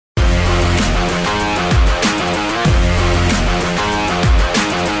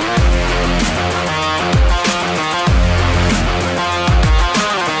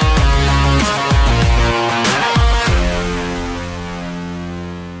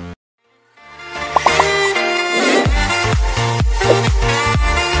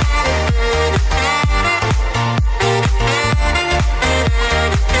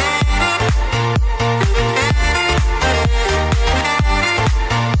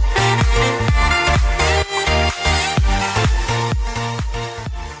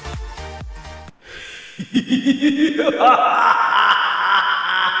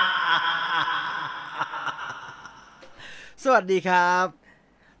วัสดีครับ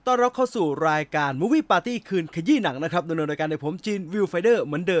ต้อนรับเข้าสู่รายการ Movie Party คืนขยี้หนังนะครับดำเนินรายการโดยผมจีนวิวไฟเดอร์เ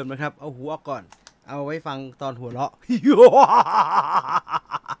หมือนเดิมนะครับเอาหูออกก่อนเอาไว้ฟังตอนหัวเราะ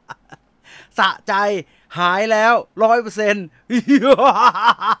สะใจหายแล้ว 100%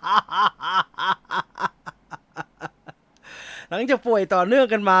 หลังจากป่วยต่อเนื่อง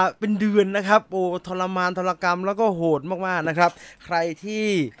กันมาเป็นเดือนนะครับโอ้ทรมานทรกรรมแล้วก็โหดมากๆนะครับใครที่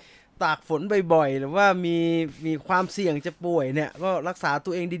ตากฝนบ่อยๆหรือว่ามีความเสี่ยงจะป่วยเนี่ยก็รักษาตั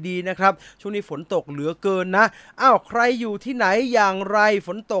วเองดีๆนะครับช่วงนี้ฝนตกเหลือเกินนะอ้าวใครอยู่ที่ไหนอย่างไรฝ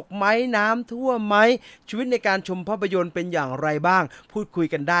นตกไหมน้ำท่วมไหมชีวิตในการชมภาพยนตร์เป็นอย่างไรบ้างพูดคุย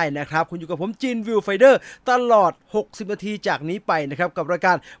กันได้นะครับคุณอยู่กับผมจินวิวไฟเดอร์ตลอด60นาทีจากนี้ไปนะครับกับรายก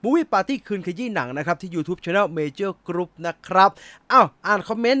าร Movie Party คืนขยี้หนังนะครับที่ YouTube Channel Major Group นะครับอ้าวอ่านค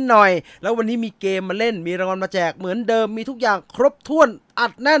อมเมนต์หน่อยแล้ววันนี้มีเกมมาเล่นมีรางวัลมาแจกเหมือนเดิมมีทุกอย่างครบถ้วนอั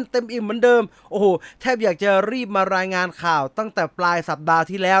ดแน่นเต็มอิ่มเหมือนเดิมโอ้โหแทบอยากจะรีบมารายงานข่าวตั้งแต่ปลายสัปดาห์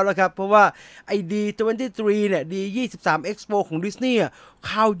ที่แล้วแล้วครับเพราะว่าไอ้ D23 เนี่ย D23 Expo ของดิสนีย์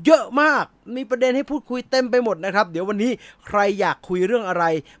ข่าวเยอะมากมีประเด็นให้พูดคุยเต็มไปหมดนะครับเดี๋ยววันนี้ใครอยากคุยเรื่องอะไร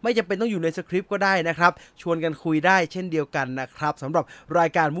ไม่จำเป็นต้องอยู่ในสคริปต์ก็ได้นะครับชวนกันคุยได้เช่นเดียวกันนะครับสำหรับราย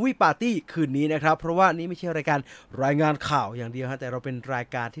การ Movie Party คืนนี้นะครับเพราะว่านี้ไม่ใช่รายการรายงานข่าวอย่างเดียวฮะแต่เราเป็นราย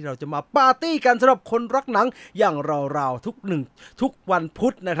การที่เราจะมาปาร์ตี้กันสำหรับคนรักหนังอย่างเราทุกวันพุ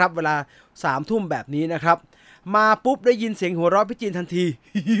ธนะครับเวลา 3 ทุ่มแบบนี้นะครับมาปุ๊บได้ยินเสียงหัวเราะพี่จีนทันที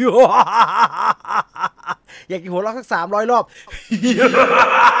อยากกินหัวเราะสัก300 รอบ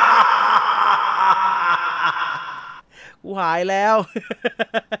กูหายแล้ว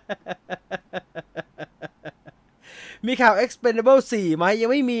มีข่าว Expendable 4ไหมยัง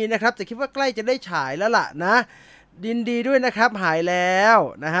ไม่มีนะครับแต่คิดว่าใกล้จะได้ฉายแล้วล่ะนะดินดีด้วยนะครับหายแล้ว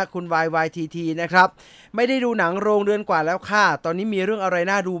นะฮะคุณ YYTT นะครับไม่ได้ดูหนังโรงเดือนกว่าแล้วค่ะตอนนี้มีเรื่องอะไร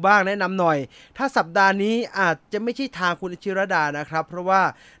น่าดูบ้างแนะนำหน่อยถ้าสัปดาห์นี้อาจจะไม่ใช่ทางคุณชิรดานะครับเพราะว่า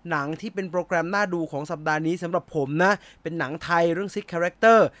หนังที่เป็นโปรแกรมน่าดูของสัปดาห์นี้สำหรับผมนะเป็นหนังไทยเรื่อง Six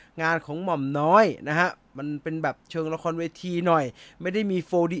Character งานของหม่อมน้อยนะฮะมันเป็นแบบเชิงละครเวทีหน่อยไม่ได้มี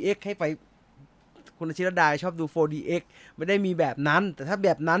 4DX ให้ไปคุณชิรดาชอบดู 4DX ไม่ได้มีแบบนั้นแต่ถ้าแบ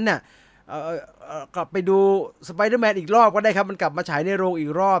บนั้นเนี่ยกลับไปดู Spider-Man อีกรอบก็ได้ครับมันกลับมาฉายในโรงอี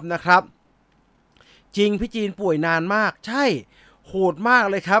กรอบนะครับจริงพี่จีนป่วยนานมากใช่โหดมาก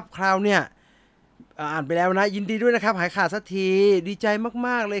เลยครับคราวเนี่ยอ่านไปแล้วนะยินดีด้วยนะครับหายขาดสักทีดีใจม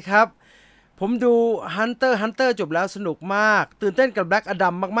ากๆเลยครับผมดู Hunter จบแล้วสนุกมากตื่นเต้นกับ Black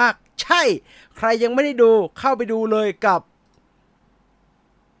Adam มากๆใช่ใครยังไม่ได้ดูเข้าไปดูเลยกับ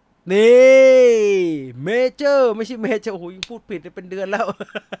นี่เมเจอร์ไม่ใช่เมเจอร์โอ้โหพูดผิดเป็นเดือนแล้ว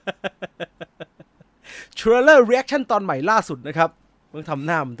Trailer Reaction ตอนใหม่ล่าสุดนะครับต้องทำห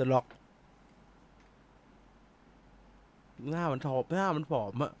น้ามันตลกหน้ามันผอ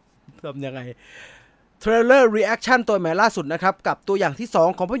มอะทำยังไง Trailer Reaction ตัวใหม่ล่าสุดนะครับกับตัวอย่างที่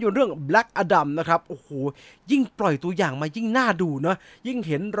2ของภาพยนตร์เรื่อง Black Adam นะครับโอ้โหยิ่งปล่อยตัวอย่างมายิ่งน่าดูนะยิ่ง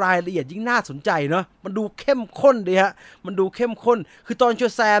เห็นรายละเอียดยิ่งน่าสนใจเนาะมันดูเข้มข้นดีฮะมันดูเข้มข้นคือตอนโช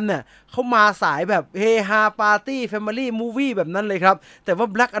แซมเนี่ยเขามาสายแบบเฮฮาปาร์ตี้แฟมิลี่มูวี่แบบนั้นเลยครับแต่ว่า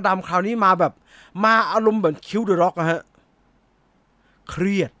Black Adam คราวนี้มาแบบมาอารมณ์เหมือนคิวเดอะร็อกอะฮะเค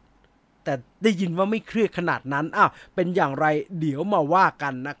รียดแต่ได้ยินว่าไม่เครียดขนาดนั้นอ้าวเป็นอย่างไรเดี๋ยวมาว่ากั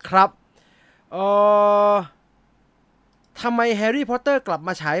นนะครับทำไมแฮร์รี่พอตเตอร์กลับม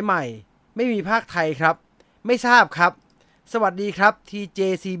าฉายใหม่ไม่มีภาคไทยครับไม่ทราบครับสวัสดีครับ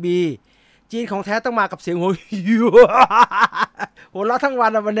TJCB จีนของแท้ต้องมากับเสียงหัวเราะทั้งวั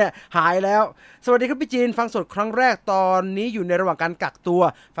นวันเนี่ยหายแล้วสวัสดีครับพี่จีนฟังสดครั้งแรกตอนนี้อยู่ในระหว่างการกักตัว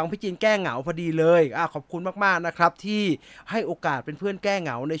ฟังพี่จีนแก้เหงาพอดีเลยขอบคุณมากๆนะครับที่ให้โอกาสเป็นเพื่อนแก้เห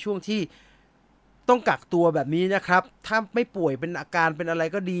งาในช่วงที่ต้องกักตัวแบบนี้นะครับถ้าไม่ป่วยเป็นอาการเป็นอะไร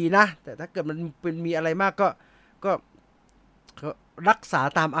ก็ดีนะแต่ถ้าเกิดมันเป็นมีอะไรมากก็รักษา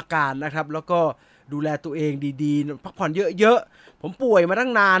ตามอาการนะครับแล้วก็ดูแลตัวเองดีๆพักผ่อนเยอะๆผมป่วยมาตั้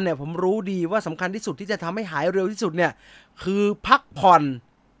งนานเนี่ยผมรู้ดีว่าสำคัญที่สุดที่จะทำให้หายเร็วที่สุดเนี่ยคือพักผ่อน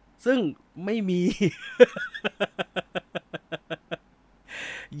ซึ่งไม่มี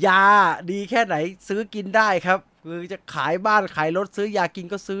ยาดีแค่ไหนซื้อกินได้ครับคือจะขายบ้านขายรถซื้อยากิน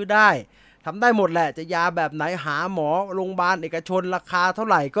ก็ซื้อได้ทำได้หมดแหละจะยาแบบไหนหาหมอโรงพยาบาลเอกชนราคาเท่า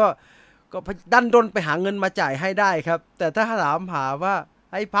ไหร่ก็ดันด้นไปหาเงินมาจ่ายให้ได้ครับแต่ถ้าถามหาว่า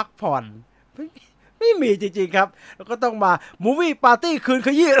ให้พักผ่อนไม่มีจริงๆครับแล้วก็ต้องมา Movie Party คืนข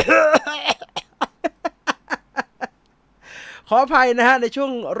ยี้ ขออภัยนะฮะในช่ว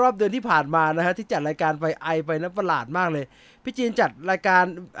งรอบเดือนที่ผ่านมานะฮะที่จัดรายการไปนะประหลาดมากเลยพี่จีนจัดรายการ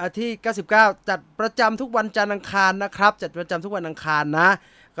ที่99จัดประจำทุกวันจันทร์อังคารนะครับจัดประจำทุกวันอังคารนะ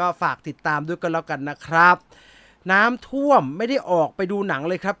ก็ฝากติดตามด้วยกันแล้วกันนะครับ น้ำท่วมไม่ได้ออกไปดูหนัง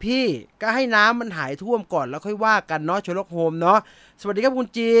เลยครับพี่ก็ให้น้ำมันหายท่วมก่อนแล้วค่อยว่ากันเนาะเชอร์ล็อกโฮมเนาะสวัสดีครับคุณ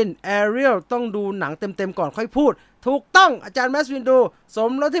จีนแอเรียลต้องดูหนังเต็มๆก่อนค่อยพูดถูกต้องอาจารย์แมสวินดูส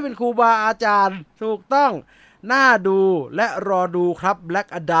มแล้วที่เป็นครูบาอาจารย์ถูกต้องน่าดูและรอดูครับ Black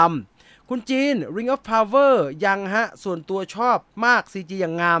Adam คุณจีน Ring of Power ยังฮะส่วนตัวชอบมาก CG อย่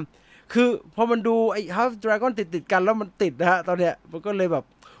างงามคือพอมันดูไอ้ House Dragon ติดกันแล้วมันติดนะฮะตอนเนี้ยมันก็เลยแบบ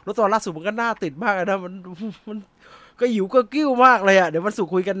รถตอนล่าสุดมันก็น่าติดมากนะมันก็หิวก็กิ้วมากเลยอะเดี๋ยววันศุก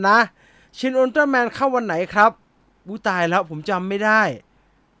ร์คุยกันนะชินอุลตร้าแมนเข้าวันไหนครับบูตายแล้วผมจำไม่ได้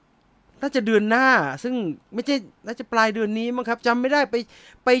น่าจะเดือนหน้าซึ่งไม่ใช่น่าจะปลายเดือนนี้มั้งครับจำไม่ได้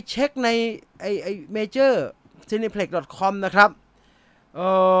ไปเช็คในไอmajor cineplex.com นะครับ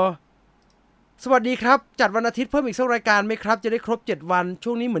สวัสดีครับจัดวันอาทิตย์เพิ่มอีกสักรายการไหมครับจะได้ครบ7วัน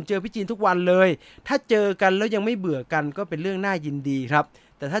ช่วงนี้เหมือนเจอพี่จีนทุกวันเลยถ้าเจอกันแล้วยังไม่เบื่อกันก็เป็นเรื่องน่ายินดีครับ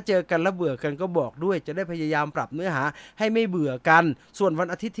แต่ถ้าเจอกันแล้วเบื่อกันก็บอกด้วยจะได้พยายามปรับเนื้อหาให้ไม่เบื่อกันส่วนวัน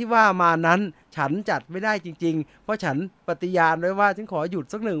อาทิตย์ที่ว่ามานั้นฉันจัดไม่ได้จริงๆเพราะฉันปฏิญาณไว้ว่าฉันขอหยุด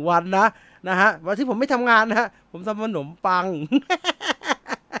สัก1 วันนะฮะวันที่ผมไม่ทำงานนะฮะผมทำขนมปัง 1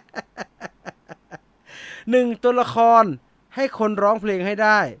 ตัวละครให้คนร้องเพลงให้ไ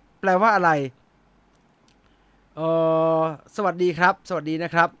ด้แปลว่าอะไรสวัสดีครับสวัสดีน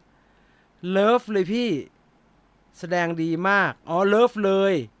ะครับเลิฟเลยพี่แสดงดีมากเลิฟเล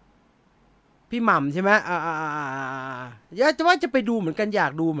ยพี่หม่ำใช่ไหมอยากจะว่าจะไปดูเหมือนกันอยา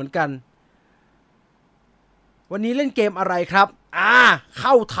กดูเหมือนกันวันนี้เล่นเกมอะไรครับเ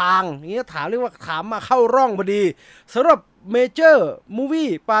ข้าทางอย่างเงี้ยถามเรียกว่าถามมาเข้าร่องพอดีสำหรับ Major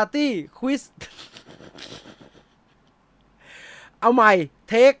Movie Party Quiz เอาใหม่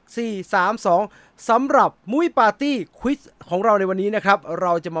เทค4 3 2สำหรับมุ้ยปาร์ตี้ควิซของเราในวันนี้นะครับเร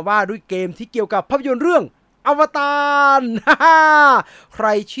าจะมาว่าด้วยเกมที่เกี่ยวกับภาพยนตร์เรื่องอวตารใคร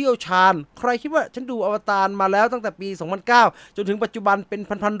เชี่ยวชาญใครคิดว่าฉันดูอวตารมาแล้วตั้งแต่ปี2009จนถึงปัจจุบันเป็น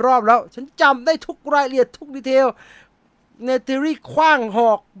พันๆรอบแล้วฉันจำได้ทุกรายละเอียดทุกดีเทลเนเธอรี่คว้างห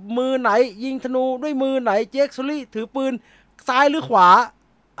อกมือไหนยิงธนูด้วยมือไหนเจคซูลี่ถือปืนซ้ายหรือขวา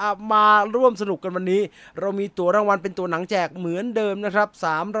มาร่วมสนุกกันวันนี้เรามีตั๋วรางวัลเป็นตัวหนังแจกเหมือนเดิมนะครับ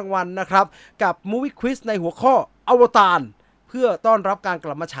3 รางวัลนะครับกับ Movie Quiz ในหัวข้ออวตารเพื่อต้อนรับการก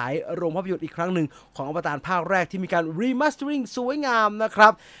ลับมาฉายโรงภาพยนตร์อีกครั้งหนึ่งของอวตารภาคแรกที่มีการรีมาสเตอริงสวยงามนะครั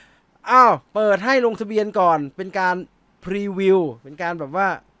บเปิดให้ลงทะเบียนก่อนเป็นการพรีวิวเป็นการแบบว่า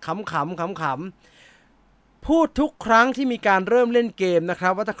ขำพูดทุกครั้งที่มีการเริ่มเล่นเกมนะครั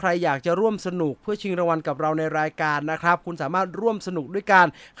บว่าถ้าใครอยากจะร่วมสนุกเพื่อชิงรางวัลกับเราในรายการนะครับคุณสามารถร่วมสนุกด้วยการ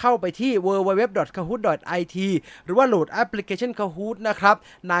เข้าไปที่ www.kahoot.it หรือว่าโหลดแอปพลิเคชัน Kahoot นะครับ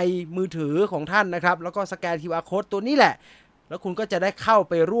ในมือถือของท่านนะครับแล้วก็สแกน QR Code ตัวนี้แหละแล้วคุณก็จะได้เข้า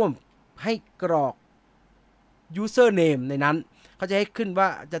ไปร่วมให้กรอก username ในนั้นเขาจะให้ขึ้นว่า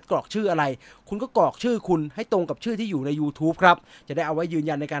จะกรอกชื่ออะไรคุณก็กรอกชื่อคุณให้ตรงกับชื่อที่อยู่ใน YouTube ครับจะได้เอาไว้ยืน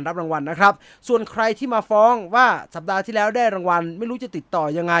ยันในการรับรางวัลนะครับส่วนใครที่มาฟ้องว่าสัปดาห์ที่แล้วได้รางวัลไม่รู้จะติดต่อ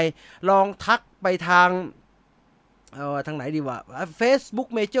ยังไงลองทักไปทางไหนดีวะ Facebook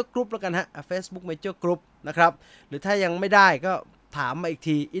Major Group แล้วกันฮะ Facebook Major Group นะครับหรือถ้ายังไม่ได้ก็ถามมาอีก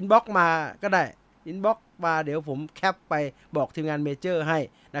ที inbox มาก็ได้ inbox มาเดี๋ยวผมแคปไปบอกทีมงานเมเจอร์ให้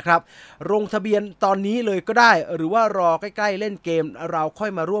นะครับลงทะเบียนตอนนี้เลยก็ได้หรือว่ารอใกล้ๆเล่นเกมเราค่อ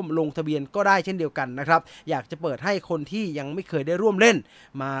ยมาร่วมลงทะเบียนก็ได้เช่นเดียวกันนะครับอยากจะเปิดให้คนที่ยังไม่เคยได้ร่วมเล่น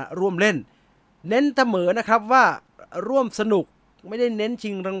มาร่วมเล่นเน้นเสมอนะครับว่าร่วมสนุกไม่ได้เน้นชิ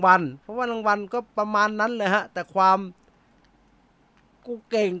งรางวัลเพราะว่ารางวัลก็ประมาณนั้นเลยฮะแต่ความกู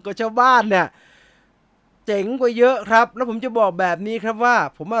เก่งกว่าชาวบ้านเนี่ยเจ๋งกว่าเยอะครับแล้วผมจะบอกแบบนี้ครับว่า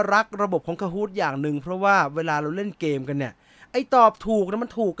ผมรักระบบของ Kahoot อย่างหนึ่งเพราะว่าเวลาเราเล่นเกมกันเนี่ยไอ้ตอบถูกนะมัน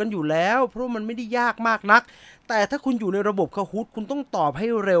ถูกกันอยู่แล้วเพราะมันไม่ได้ยากมากนักแต่ถ้าคุณอยู่ในระบบ Kahoot คุณต้องตอบให้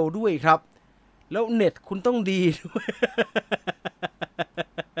เร็วด้วยครับแล้วเน็ตคุณต้องดีด้วย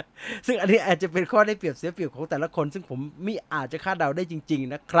ซึ่งอันนี้อาจจะเป็นข้อได้เปรียบเสียเปรียบของแต่ละคนซึ่งผมไม่อาจจะคาดเดาได้จริง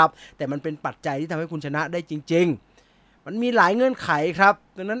ๆนะครับแต่มันเป็นปัจจัยที่ทำให้คุณชนะได้จริงๆมันมีหลายเงื่อนไขครับ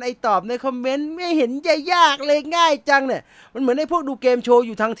ดังนั้นไอ้ตอบในคอมเมนต์ไม่เห็นจะยากเลยง่ายจังเนี่ยมันเหมือนไอ้พวกดูเกมโชว์อ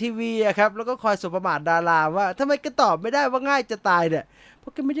ยู่ทางทีวีอะครับแล้วก็คอยสบประมาทดาราว่าทำไมแกตอบไม่ได้ว่าง่ายจะตายเนี่ยเพรา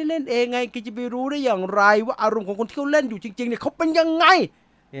ะแกไม่ได้เล่นเองไงแกจะไปรู้ได้อย่างไรว่าอารมณ์ของคนที่เขาเล่นอยู่จริงๆเนี่ยเขาเป็นยังไง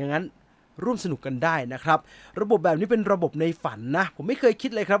อย่างนั้นร่วมสนุกกันได้นะครับระบบแบบนี้เป็นระบบในฝันนะผมไม่เคยคิ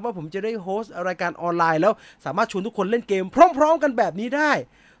ดเลยครับว่าผมจะได้โฮสต์รายการออนไลน์แล้วสามารถชวนทุกคนเล่นเกมพร้อมๆกันแบบนี้ได้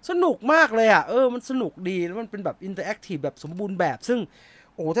สนุกมากเลยมันสนุกดีแล้วมันเป็นแบบอินเตอร์แอคทีฟแบบสมบูรณ์แบบซึ่ง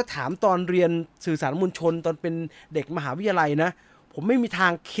ถ้าถามตอนเรียนสื่อสารมวลชนตอนเป็นเด็กมหาวิทยาลัยนะผมไม่มีทา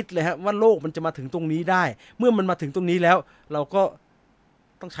งคิดเลยฮะว่าโลกมันจะมาถึงตรงนี้ได้เมื่อมันมาถึงตรงนี้แล้วเราก็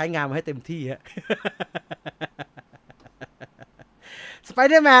ต้องใช้งานมาให้เต็มที่ฮะ สไป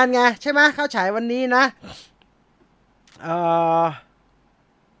เดอร์แมนไงใช่ไหมเข้าฉายวันนี้นะ เอ่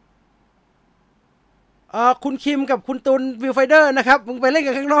อคุณคิมกับคุณตุลวิวไฟเดอร์นะครับมึงไปเล่น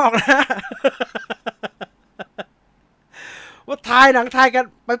กันข้างนอกนะ ว่าทายหนังทายกัน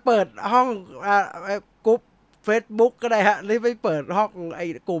ไปเปิดห้องกลุ่มเฟซบุ๊กก็ได้ฮะหรือไปเปิดห้องไอ้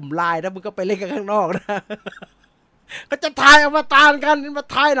กลุ่มไลน์นะมึงก็ไปเล่นกันข้างนอกนะ ก็จะทายอวตารกันมา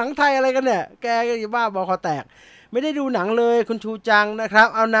ทายหนังไทยอะไรกันเนี่ยแกก็อย่าบ้าบอคอแตกไม่ได้ดูหนังเลยคุณชูจังนะครับ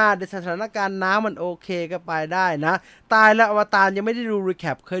เอาหน้าในสถานการณ์น้ำมันโอเคก็ไปได้นะตายแล้วอวตารยังไม่ได้ดูรีแค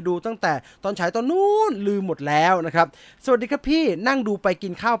ปเคยดูตั้งแต่ตอนฉายตอนนู้นลืมหมดแล้วนะครับสวัสดีครับพี่นั่งดูไปกิ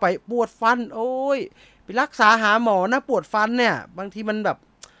นข้าวไปปวดฟันโอ้ยไปรักษาหาหมอนะปวดฟันเนี่ยบางทีมันแบบ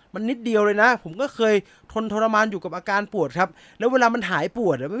มันนิดเดียวเลยนะผมก็เคยทรมานอยู่กับอาการปวดครับแล้วเวลามันหายป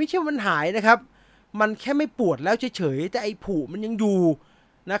วดมันไม่ใช่มันหายนะครับมันแค่ไม่ปวดแล้วเฉยๆแต่ไอ้ผุมันยังอยู่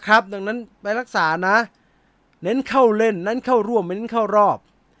นะครับดังนั้นไปรักษานะเน้นเข้าเล่นนั้นเข้าร่วมไม่เน้นเข้ารอบ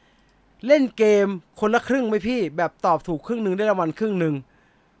เล่นเกมคนละครึ่งไหมพี่แบบตอบถูกครึ่งหนึ่งได้รางวัลครึ่งหนึ่ง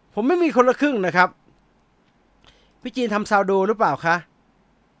ผมไม่มีคนละครึ่งนะครับพี่จีนทำซาวโดหรือเปล่าคะ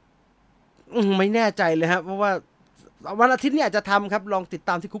ไม่แน่ใจเลยครับเพราะว่าวันอาทิตย์นี้อาจจะทำครับลองติดต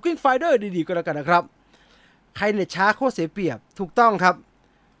ามที่ Cooking Finder ดีๆก็แล้วกันนะครับใครเน็ตช้าโคตรเสียเปรียบถูกต้องครับ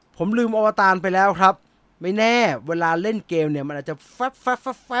ผมลืมอวตารไปแล้วครับไม่แน่เวลาเล่นเกมเนี่ยมันอาจจะ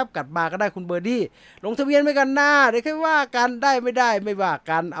แฟบกัดมาก็ได้คุณเบอร์ดี้ลงทะเบียนไม่กันหน้าเดี๋ยวค่อยว่ากันได้ไม่ได้ไม่ว่า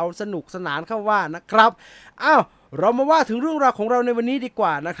กันเอาสนุกสนานเข้าว่านะครับอ้าวเรามาว่าถึงเรื่องราวของเราในวันนี้ดีก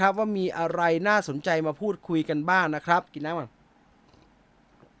ว่านะครับว่ามีอะไรน่าสนใจมาพูดคุยกันบ้างนะครับกินน้ำก่อน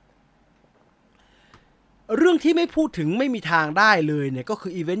เรื่องที่ไม่พูดถึงไม่มีทางได้เลยเนี่ยก็คื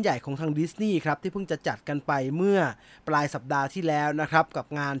ออีเวนต์ใหญ่ของทางดิสนีย์ครับที่เพิ่งจะจัดกันไปเมื่อปลายสัปดาห์ที่แล้วนะครับกับ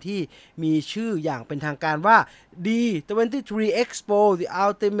งานที่มีชื่ออย่างเป็นทางการว่า D23 Expo The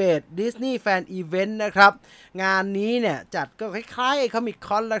Ultimate Disney Fan Event นะครับงานนี้เนี่ยจัดก็คล้ายๆไอ้คอมิคค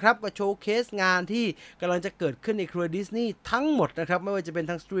อนแล้วครับก็โชว์เคสงานที่กำลังจะเกิดขึ้นในเครือดิสนีย์ทั้งหมดนะครับไม่ว่าจะเป็น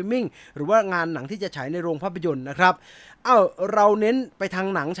ทางสตรีมมิ่งหรือว่างานหนังที่จะฉายในโรงภาพยนตร์นะครับเราเน้นไปทาง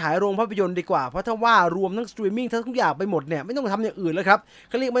หนังฉายโรงภาพยนตร์ดีกว่าเพราะถ้าว่ารวมทั้งสตรีมมิ่งทั้งทุกอย่างไปหมดเนี่ยไม่ต้องทำอย่างอื่นแล้วครับ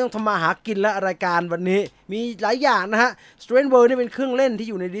เขาเรียกไม่ต้องทำมาหากินและรายการวันนี้มีหลายอย่างนะฮะ Strange World นี่เป็นเครื่องเล่นที่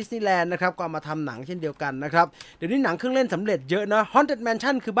อยู่ในดิสนีย์แลนด์นะครับก็มาทำหนังเช่นเดียวกันนะครับเดี๋ยวนี้หนังเครื่องเล่นสำเร็จเยอะนะ Haunted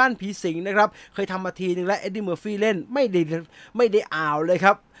Mansion คือบ้านผีสิงนะครับเคยทำมาทีนึงและเอ็ดดี้เมอร์ฟี่เล่นไม่ได้อ่าวเลยค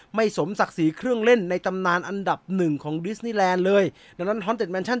รับไม่สมศักดิ์ศรีเครื่องเล่นในตำนานอันดับหนึ่งของดิสนีย์แลนด์เลยดังนั้น Haunted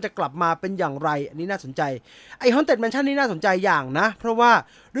Mansion จะกลับมาเป็นอย่างไรอันนี้น่าสนใจไอ้ Haunted Mansion นี่น่าสนใจอย่างนะเพราะว่า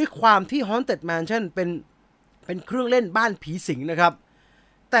ด้วยความที่ Haunted Mansion เป็นเครื่องเล่นบ้านผีสิงนะครับ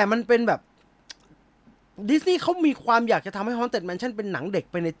แต่มันเป็นแบบดิสนีย์เขามีความอยากจะทำให้ Haunted Mansion เป็นหนังเด็ก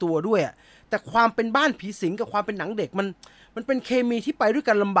ไปในตัวด้วยแต่ความเป็นบ้านผีสิงกับความเป็นหนังเด็กมันเป็นเคมีที่ไปด้วย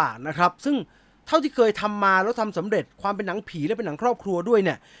กันลำบากนะครับซึ่งเท่าที่เคยทำมาแล้วทำสำเร็จความเป็นหนังผีและเป็นหนังครอบครัวด้วยเ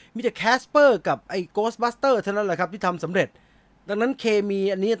นี่ยมีแต่แคสเปอร์กับไอ้ Ghostbuster เท่านั้นแหละครับที่ทำสำเร็จดังนั้นเคมี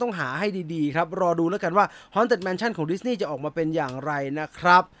อันนี้ต้องหาให้ดีๆครับรอดูแล้วกันว่า Haunted Mansion ของ Disney จะออกมาเป็นอย่างไรนะค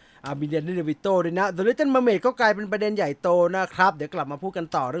รับมีเดนนี่เดวิโต้ด้วยนะ The Little Mermaid ก็กลายเป็นประเด็นใหญ่โตนะครับเดี๋ยวกลับมาพูดกัน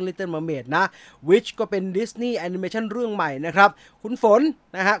ต่อเรื่อง Little Mermaid นะ Witch ก็เป็น Disney Animation เรื่องใหม่นะครับคุณฝน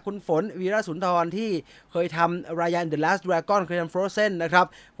นะฮะคุณฝนวีระสุนทรที่เคยทำ Raya and the Last Dragon เคยทำ Frozen นะครับ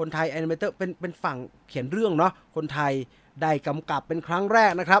คนไทย Animator เป็นฝั่งเขียนเรื่องเนาะคนไทยได้กำกับเป็นครั้งแร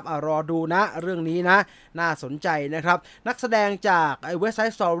กนะครับรอดูนะเรื่องนี้นะน่าสนใจนะครับนักแสดงจากไอ้ West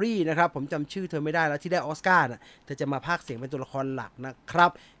Side Story นะครับผมจำชื่อเธอไม่ได้แล้วที่ได้ออสการ์เธอจะมาพากย์เสียงเป็นตัวละครหลักนะครั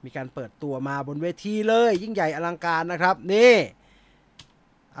บมีการเปิดตัวมาบนเวทีเลยยิ่งใหญ่อลังการนะครับนี่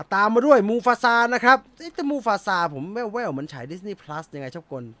ตามมาด้วยมูฟาซานะครับแต่มูฟาซาผมแว่วๆเหมือนฉาย Disney Plus ยังไงชอบ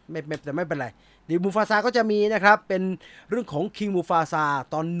กลไม่แต่ไม่เป็นไรดีมูฟาซาก็จะมีนะครับเป็นเรื่องของ King Mufasa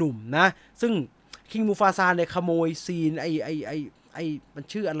ตอนหนุ่มนะซึ่งคิงมูฟาซาเนี่ยขโมยซีนไอมัน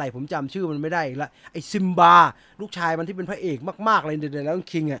ชื่ออะไรผมจำชื่อมันไม่ได้อีกละไอซิมบาลูกชายมันที่เป็นพระเอกมากๆเลยในแล้ว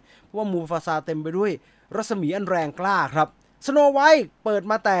คิงเพราะว่ามูฟาซาเต็มไปด้วยรัศมีอันแรงกล้าครับสโนไวท์เปิด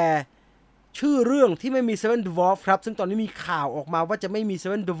มาแต่ชื่อเรื่องที่ไม่มีเซเว่นดวอร์ฟครับซึ่งตอนนี้มีข่าวออกมาว่าจะไม่มีเซ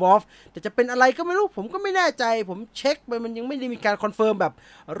เว่นดวอร์ฟแต่จะเป็นอะไรก็ไม่รู้ผมก็ไม่แน่ใจผมเช็คไปมันยังไม่ได้มีการคอนเฟิร์มแบบ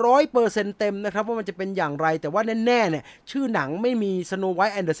 100% เต็มนะครับว่ามันจะเป็นอย่างไรแต่ว่าแน่ๆเนี่ยชื่อหนังไม่มี Snow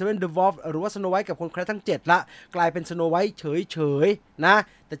White and the Seven Dwarfs หรือว่า Snow White กับคนแคระทั้ง7ละกลายเป็น Snow White เฉยๆนะ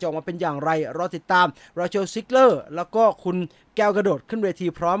แต่จะออกมาเป็นอย่างไรรอติดตามราเชลซิกเลอร์แล้วก็คุณแก้วกระโดดขึ้นเวที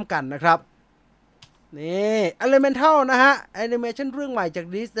พร้อมกันนะครับนี่ Elemental นะฮะแอนิเมชันเรื่องใหม่จ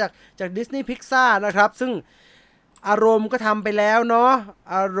าก Disney Pixar นะครับซึ่งอารมณ์ก็ทำไปแล้วเนาะ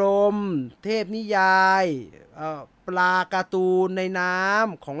อารมณ์เทพนิยายปลาการ์ตูนในน้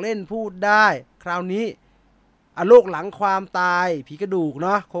ำของเล่นพูดได้คราวนี้โลกหลังความตายผีกระดูกเน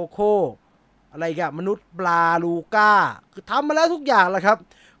าะโคโค่อะไรกับมนุษย์ปลาลูก้าคือทำมาแล้วทุกอย่างแล้วครับ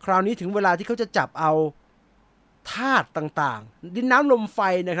คราวนี้ถึงเวลาที่เขาจะจับเอา ธาตุต่างๆดินน้ำลมไฟ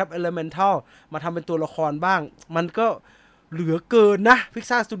นะครับ Elemental มาทำเป็นตัวละครบ้างมันก็เหลือเกินนะ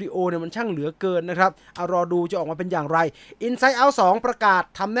Pixar Studio เนี่ยมันช่างเหลือเกินนะครับเอารอดูจะออกมาเป็นอย่างไร Inside Out 2 ประกาศ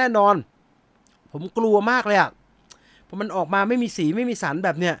ทำแน่นอนผมกลัวมากเลยอะเพราะมันออกมาไม่มีสีไม่มีสันแบ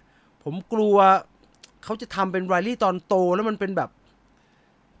บเนี้ยผมกลัวเขาจะทำเป็นไรลี่ตอนโตแล้วมันเป็นแบบ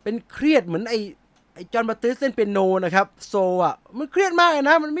เป็นเครียดเหมือนไอ้จอห์นบาติสเล่นเปียโนนะครับโซอ่ะมันเครียดมาก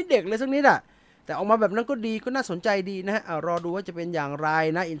นะมันไม่เด็กเลยสักนิดอ่ะแต่ออกมาแบบนั้นก็ดีก็น่าสนใจดีนะฮะรอดูว่าจะเป็นอย่างไร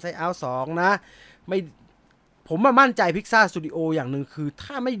นะ Inside Out 2 นะไม่ผมมั่นใจ Pixar Studio อย่างหนึ่งคือ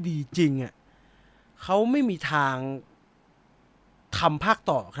ถ้าไม่ดีจริงอ่ะเขาไม่มีทางทำภาค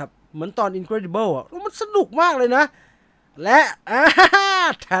ต่อครับเหมือนตอน Incredible อ่ะมันสนุกมากเลยนะและ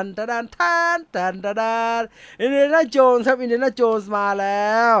ทันทันทันทันทันอินเดียนาโจนส์ครับอินเดียนาโจนส์มาแ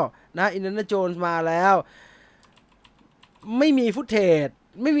ล้วนะอินเดียนาโจนส์มาแล้วไม่มีฟุตเทจ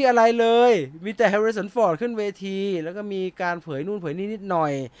ไม่มีอะไรเลยมีแต่แฮร์ริสันฟอร์ดขึ้นเวทีแล้วก็มีการเผยนู่นเผยนี่นิดหน่อ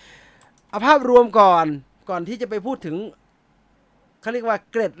ยเอาภาพรวมก่อนที่จะไปพูดถึงเขาเรียกว่า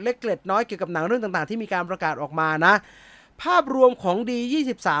เกร็ดเล็กเกร็ดน้อยเกี่ยวกับหนังเรื่องต่างๆที่มีการประกาศออกมานะภาพรวมของดี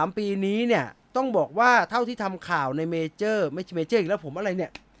23ปีนี้เนี่ยต้องบอกว่าเท่าที่ทำข่าวในเมเจอร์ไม่ใช่เมเจอร์อีกแล้วผมอะไรเนี่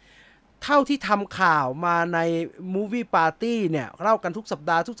ยเท่าที่ทำข่าวมาใน Movie Party เนี่ยเล่ากันทุกสัป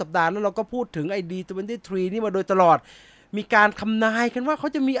ดาห์แล้วเราก็พูดถึงไอ้ D23 นี่มาโดยตลอดมีการคำนายกันว่าเขา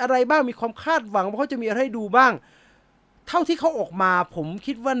จะมีอะไรบ้างมีความคาดหวังว่าเขาจะมีอะไรให้ดูบ้างเท่าที่เขาออกมาผม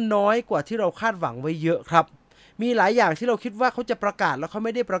คิดว่าน้อยกว่าที่เราคาดหวังไว้เยอะครับมีหลายอย่างที่เราคิดว่าเขาจะประกาศแล้วเขาไ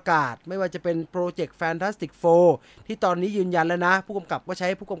ม่ได้ประกาศไม่ว่าจะเป็นโปรเจกต์ Fantastic Four ที่ตอนนี้ยืนยันแล้วนะผู้กำกับก็ใช้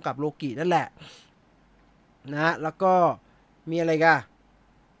ผู้กำกับโลกินั่นแหละนะแล้วก็มีอะไรกัน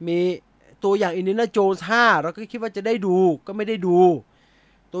มีตัวอย่าง Indiana Jones 5เราก็คิดว่าจะได้ดูก็ไม่ได้ดู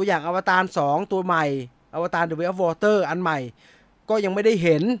ตัวอย่างอวตาร2ตัวใหม่อวตาร The Way of Water อันใหม่ก็ยังไม่ได้เ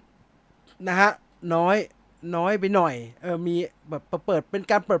ห็นนะฮะน้อยไปหน่อยมีแบบเปิดเป็น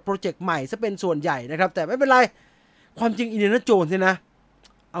การเปิดโปรเจกต์ใหม่ซะเป็นส่วนใหญ่นะครับแต่ไม่เป็นไรความจริงอินเดียนาโจนส์เนี่ยนะ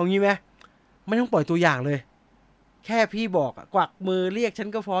เอางี้ไหมไม่ต้องปล่อยตัวอย่างเลยแค่พี่บอกกวักมือเรียกฉัน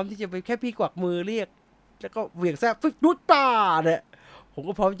ก็พร้อมที่จะไปแค่พี่กวักมือเรียกแล้วก็เหวี่ยงแซ่ฟึกดุดตาเนี่ยผม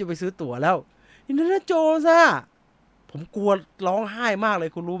ก็พร้อมจะไปซื้อตั๋วแล้วอินเดียนาโจนส์อะผมกลัวร้องไห้มากเลย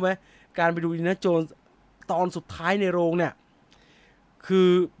คุณรู้ไหมการไปดูอินเดียนาโจนส์ตอนสุดท้ายในโรงเนี่ยคือ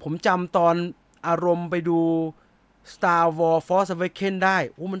ผมจำตอนอารมณ์ไปดู Star Wars Force Awakens ได้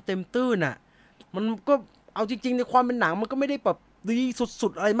โอ้มันเต็มตื้นอ่ะมันก็เอาจริงๆในความเป็นหนังมันก็ไม่ได้แบบดีสุ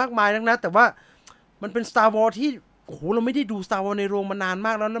ดๆอะไรมากมายนักนะแต่ว่ามันเป็น Star Wars ที่โอ้โหเราไม่ได้ดู Star Wars ในโรงมานานม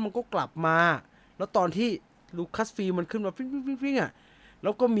ากแล้วมันก็กลับมาแล้วตอนที่ลูคัสฟิล์มมันขึ้นมาฟิ้งอ่ะแล้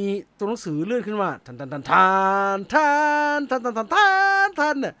วก็มีตัวหนังสือเลื่อนขึ้นมาทันเ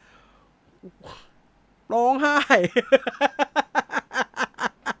นี่ยร้องไห้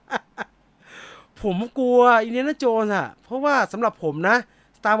ผมกลัวอินเดียนาโจนส์อะเพราะว่าสำหรับผมนะ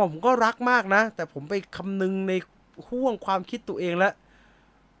สตาร์วอร์ผมก็รักมากนะแต่ผมไปคำนึงในห่วงความคิดตัวเองแล้ว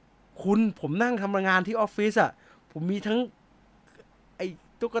ผมนั่งทำงานที่ออฟฟิศอะผมมีทั้งไอ้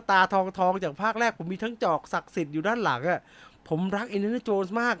ตุ๊กตาทองจากภาคแรกผมมีทั้งจอกศักดิ์สิทธิ์อยู่ด้านหลังอะผมรักอินเดียนาโจน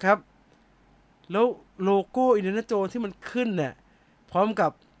ส์มากครับแล้วโลโก้อินเดียนาโจนส์ที่มันขึ้นเนี่ยพร้อมกั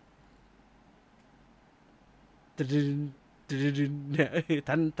บเนี่ย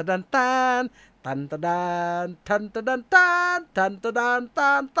ทันเ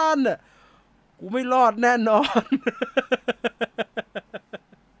นี่ยกูไม่รอดแน่นอน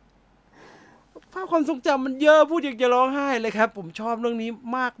ภาพความทรงจำมันเยอะพูดอยากจะร้องไห้เลยครับผมชอบเรื่องนี้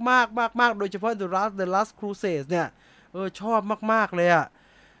มากโดยเฉพาะ The Last Crusade เนี่ยชอบมากเลยอ่ะ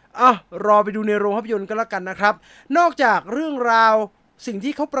รอไปดูในโรงภาพยนตร์ก็แล้วกันนะครับนอกจากเรื่องราวสิ่ง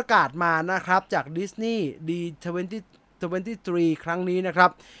ที่เขาประกาศมานะครับจาก Disney D23 ครั้งนี้นะครับ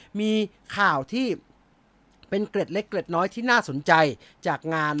มีข่าวที่เป็นเกร็ดเล็กเกร็ดน้อยที่น่าสนใจจาก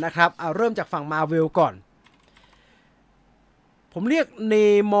งานนะครับเริ่มจากฝั่ง Marvel ก่อนผมเรียกเน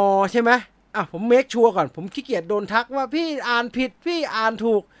มอร์ใช่ไหมผมเมคชัวร์ก่อนผมขี้เกียจโดนทักว่าพี่อ่านผิดพี่อ่าน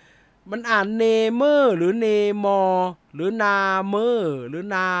ถูกมันอ่านเนเมอร์หรือเนมอร์หรือนาเมอร์หรือ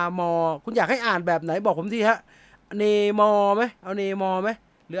นามอคุณอยากให้อ่านแบบไหนบอกผมทีฮะเนมอร์ไหมเอาเนมอร์ไหม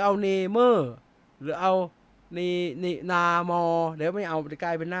หรือเอาเนเมอร์หรือเอานี่นามอเดี๋ยวไม่เอาจะกล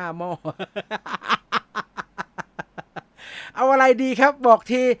ายเป็นหน้าหม้อ เอาอะไรดีครับบอก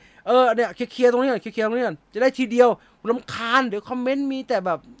ทีเนี่ยเคลียร์ตรงนี้ก่อนเคลียร์ตรงนี้ก่อนจะได้ทีเดียวรำคาญเดี๋ยวคอมเมนต์มีแต่แบ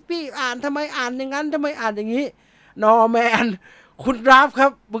บพี่อ่านทำไมอ่านอย่างนั้นทำไมอ่านอย่างนี้นอแมนคุณราฟครั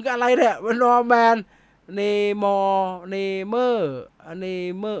บมึงอะไรเนี่ยนอแมนเนมอเนเมอร์เน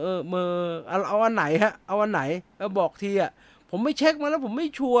เมอร์เมอร์เอาอันไหนฮะเอาอันไหนบอกทีอ่ะผมไม่เช็คมาแล้วผมไม่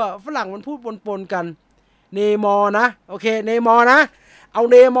ชัวร์ฝรั่งมันพูดปนกันเนมอนะโอเคเนมอนะ เอา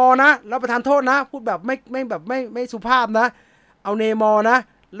เนมอร์นะแล้วประทานโทษนะพูดแบบไม่สุภาพนะเอาเนมอร์นะ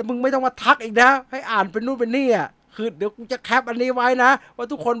แล้วมึงไม่ต้องมาทักอีกนะให้อ่านเป็นนู่นเป็นนี่อ่ะคือเดี๋ยวกูจะแคปอันนี้ไว้นะว่า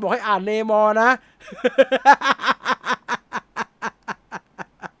ทุกคนบอกให้อ่านเนมอร์นะ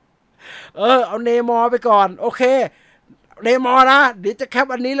เอาเนมอร์ไปก่อนโอเคเนมอร์นะเดี๋ยวจะแคป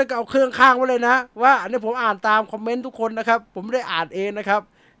อันนี้แล้วก็เอาเครื่องข้างไว้เลยนะว่าอันนี้ผมอ่านตามคอมเมนต์ทุกคนนะครับผมไม่ได้อ่านเองนะครับ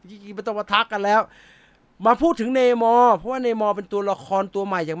ไม่ต้องมาทักกันแล้วมาพูดถึงเนมอร์เพราะว่าเนมอร์เป็นตัวละครตัว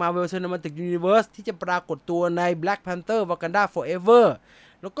ใหม่จาก Marvel Cinematic Universe ที่จะปรากฏตัวใน Black Panther Wakanda Forever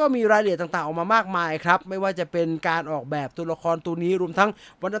แล้วก็มีรายละเอียดต่างๆออกมามากมายครับไม่ว่าจะเป็นการออกแบบตัวละครตัวนี้รวมทั้ง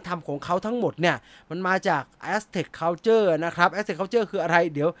วัฒนธรรมของเขาทั้งหมดเนี่ยมันมาจาก Aztec Culture นะครับ Aztec Culture คืออะไร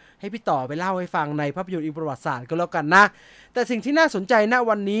เดี๋ยวให้พี่ต่อไปเล่าให้ฟังในภาพยนตร์อิงประวัติศาสตร์ก็แล้วกันนะแต่สิ่งที่น่าสนใจณ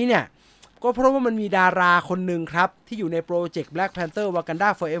วันนี้เนี่ยก็เพราะว่ามันมีดาราคนหนึ่งครับที่อยู่ในโปรเจกต์ Black Panther Wakanda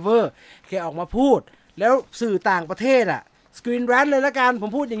Forever แกออกมาพูดแล้วสื่อต่างประเทศสกรีนแรนเลยละกันผม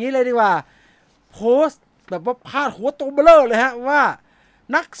พูดอย่างนี้เลยดีกว่าโพสต์แบบว่าพาดหัวโตเบลอเลยฮะว่า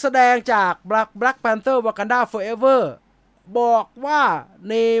นักแสดงจาก Black Panther Wakanda Forever บอกว่า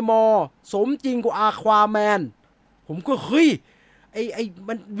เนมอร์สมจริงกว่าอาควาแมนผมก็เฮ้ยไอ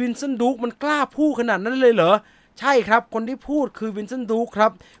มันวินเซนต์ดูคมันกล้าพูดขนาดนั้นเลยเหรอใช่ครับคนที่พูดคือวินเซนต์ดูคครั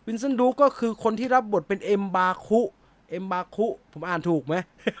บวินเซนต์ดูคก็คือคนที่รับบทเป็นเอ็มบาคุผมอ่านถูกไหม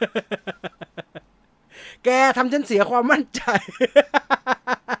แกทำฉันเสียความมั่นใจ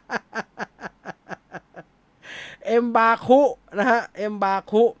เอ็มบาคุนะฮะเอ็มบา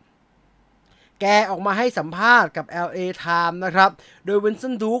คุแกออกมาให้สัมภาษณ์กับ LA Times นะครับโดยวินเซ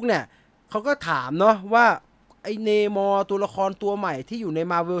นต์ดูคเนี่ยเขาก็ถามเนาะว่าไอเนมอร์ตัวละครตัวใหม่ที่อยู่ใน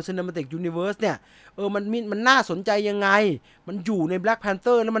Marvel Cinematic Universe เนี่ยมันน่าสนใจยังไงมันอยู่ใน Black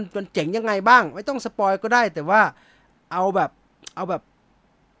Panther แล้วมันเจ๋งยังไงบ้างไม่ต้องสปอยก็ได้แต่ว่าเอาแบบ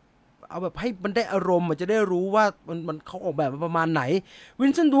ให้มันได้อารมณ์มันจะได้รู้ว่ามันเขาออกแบบมาประมาณไหนวิ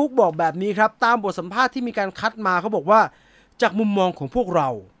นเซนต์ดูคบอกแบบนี้ครับตามบทสัมภาษณ์ที่มีการคัดมาเขาบอกว่าจากมุมมองของพวกเรา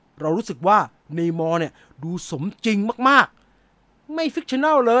รู้สึกว่าเนมอร์เนี่ยดูสมจริงมากๆไม่ฟิกชันแน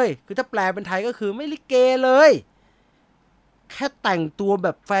ลเลยคือถ้าแปลเป็นไทยก็คือไม่ลิเกเลยแค่แต่งตัวแบ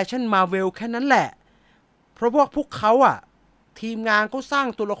บแฟชั่นมาเวลแค่นั้นแหละเพราะพวกเขาทีมงานก็สร้าง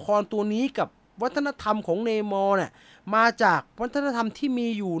ตัวละครตัวนี้กับวัฒนธรรมของเนมอร์เนี่ยมาจากวัฒนธรรมที่มี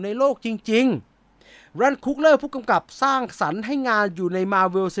อยู่ในโลกจริงๆรันคุกเลอร์ผู้กำกับสร้างสรรค์ให้งานอยู่ใน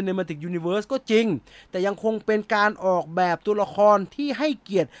Marvel Cinematic Universe ก็จริงแต่ยังคงเป็นการออกแบบตัวละครที่ให้เ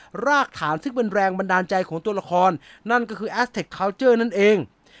กียรติรากฐานซึ่งเป็นแรงบันดาลใจของตัวละครนั่นก็คือ Aztec Culture นั่นเอง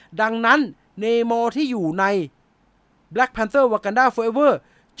ดังนั้นเนมอร์ที่อยู่ใน Black Panther Wakanda Forever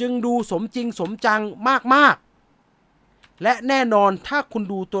จึงดูสมจริงสมจังมากๆและแน่นอนถ้าคุณ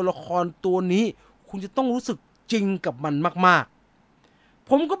ดูตัวละครตัวนี้คุณจะต้องรู้สึกจริงกับมันมากๆ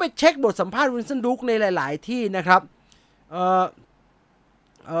ผมก็ไปเช็คบทสัมภาษณ์วินเซนต์ดูคในหลายๆที่นะครับ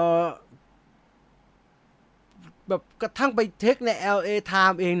แบบกระทั่งไปเช็คใน LA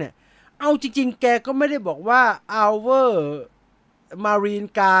Times เองเนี่ยเอาจริงๆแกก็ไม่ได้บอกว่า Our Marine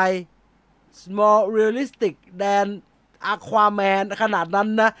Guy More Realistic than Aquaman ขนาดนั้น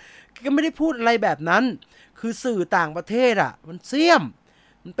นะก็ไม่ได้พูดอะไรแบบนั้นคือสื่อต่างประเทศมันเสี่ยม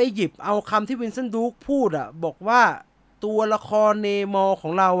มันไปหยิบเอาคำที่วินเซนต์ดูคพูดบอกว่าตัวละครเนมอร์ขอ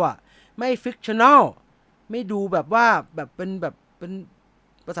งเราไม่ฟิกชันแนลไม่ดูแบบว่าแบบเป็น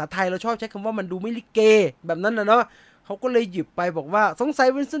ภาษาไทยเราชอบใช้คำว่ามันดูไม่ลิเกแบบนั้นนะเนาะเขาก็เลยหยิบไปบอกว่าสงสัย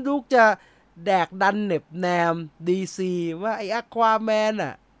วินเซนต์ดูคจะแดกดันเน็บแนม DC ว่าไอ้อควาแมน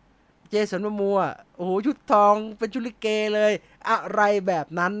เจสัน โมโมะโอ้โหชุดทองเป็นชุดลิเกเลยอะไรแบบ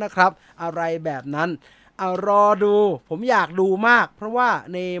นั้นนะครับอะไรแบบนั้นรอดูผมอยากดูมากเพราะว่า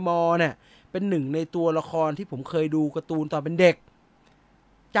เนมอร์เนี่ยเป็นหนึ่งในตัวละครที่ผมเคยดูการ์ตูนตอนเป็นเด็ก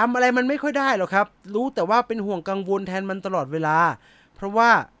จำอะไรมันไม่ค่อยได้หรอกครับรู้แต่ว่าเป็นห่วงกังวลแทนมันตลอดเวลาเพราะว่า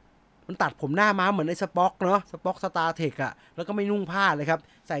มันตัดผมหน้าม้าเหมือนในสป็อกเนาะสป็อกสตาร์เทคแล้วก็ไม่นุ่งผ้าเลยครับ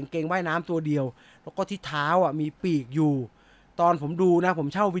ใส่กางเกงว่ายน้ำตัวเดียวแล้วก็ที่เท้ามีปีกอยู่ตอนผมดูนะผม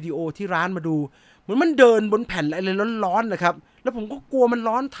เช่าวิดีโอที่ร้านมาดูเหมือนมันเดินบนแผ่นอะไรร้อนๆนะครับแล้วผมก็กลัวมัน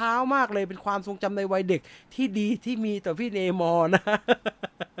ร้อนเท้ามากเลยเป็นความทรงจำในวัยเด็กที่ดีที่มีต่อพี่เนมอร์นะ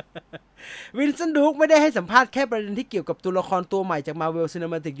วินเซนต์ดูคไม่ได้ให้สัมภาษณ์แค่ประเด็นที่เกี่ยวกับตัวละครตัวใหม่จาก Marvel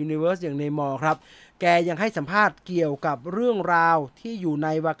Cinematic Universe อย่างเนมอร์ครับแกยังให้สัมภาษณ์เกี่ยวกับเรื่องราวที่อยู่ใน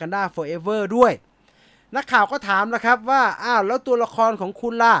Wakanda Forever ด้วยนักข่าวก็ถามนะครับว่าแล้วตัวละครของคุ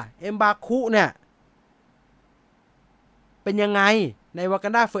ณล่ะเอ็มบาคุเนี่ยเป็นยังไงใน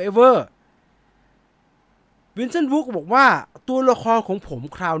Wakanda Forever วินเซนต์ดูคบอกว่าตัวละครของผม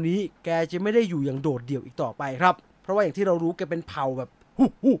คราวนี้แกจะไม่ได้อยู่อย่างโดดเดี่ยวอีกต่อไปครับเพราะว่าอย่างที่เรารู้แกเป็นเผ่าแบบ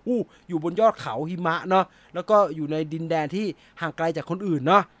อยู่บนยอดเขาหิมะเนาะแล้วก็อยู่ในดินแดนที่ห่างไกลจากคนอื่น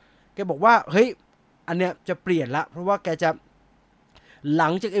เนาะแกบอกว่าเฮ้ยอันเนี้ยจะเปลี่ยนละเพราะว่าแกจะ หลั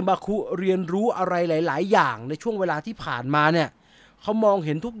งจากเอมบาคุเรียนรู้อะไรหลายๆอย่างในช่วงเวลาที่ผ่านมาเนี่ยเขามองเ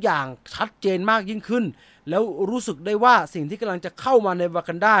ห็นทุกอย่างชัดเจนมากยิ่งขึ้นแล้วรู้สึกได้ว่าสิ่งที่กำลังจะเข้ามาในวา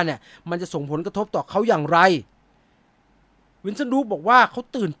กันดาเนี่ยมันจะส่งผลกระทบต่อเขาอย่างไรวินสันต์ ดูบอกว่าเขา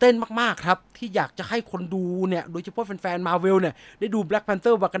ตื่นเต้นมากๆครับที่อยากจะให้คนดูเนี่ยโดยเฉพาะแฟนๆ Marvel เนี่ยได้ดู Black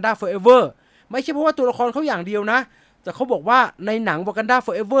Panther Wakanda Forever ไม่ใช่เพราะว่าตัวละครเขาอย่างเดียวนะแต่เขาบอกว่าในหนัง Wakanda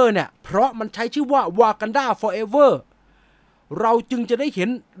Forever เนี่ยเพราะมันใช้ชื่อว่า Wakanda Forever เราจึงจะได้เห็น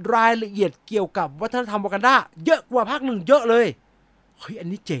รายละเอียดเกี่ยวกับวัฒนธรรมวากันดาเยอะกว่าภาคหนึ่งเยอะเลยเฮ้ยอัน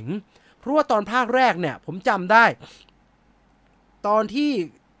นี้เจ๋งเพราะว่าตอนภาคแรกเนี่ยผมจำได้ตอนที่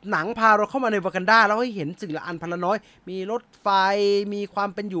หนังพาเราเข้ามาในวากันดาแล้วให้เห็นสิ่งละอันพันละน้อยมีรถไฟมีความ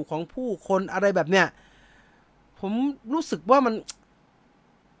เป็นอยู่ของผู้คนอะไรแบบเนี้ยผมรู้สึกว่า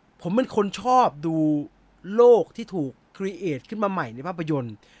ผมเป็นคนชอบดูโลกที่ถูกครีเอทขึ้นมาใหม่ในภาพยนต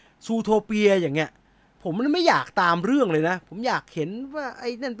ร์ซูโทเปียอย่างเงี้ยผมไม่อยากตามเรื่องเลยนะผมอยากเห็นว่าไอ้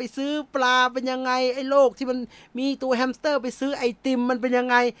นั่นไปซื้อปลาเป็นยังไงไอ้โลกที่มันมีตัวแฮมสเตอร์ไปซื้อไอติมมันเป็นยัง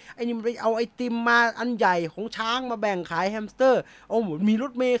ไงไอ้นี่มันไปเอาไอติมมาอันใหญ่ของช้างมาแบ่งขายแฮมสเตอร์โอ้มีร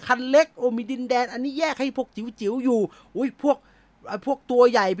ถเมล์คันเล็กโอ้มีดินแดนอันนี้แยกให้พวกจิ๋วๆอยู่อุ้ยพวกตัว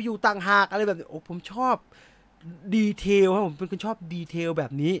ใหญ่ไปอยู่ต่างหากอะไรแบบนี้โอ้ผมชอบดีเทลครับผมเป็นคนชอบดีเทลแบ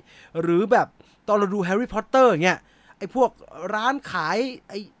บนี้หรือแบบตอนเราดูแฮร์รี่พอตเตอร์เงี้ยไอ้พวกร้านขาย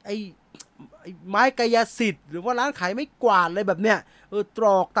ไอ้ไม้กายสิทธิ์หรือว่าร้านขายไม้กวาดอะไรแบบเนี้ยตร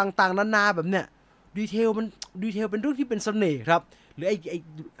อกต่างๆนานาแบบเนี้ยดีเทลเป็นเรื่องที่เป็นเสน่ห์ครับหรือไอ้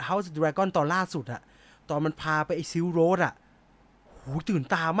House of Dragon ตอนล่าสุดอะตอนมันพาไปไอ้ซิลโรดอะโหตื่น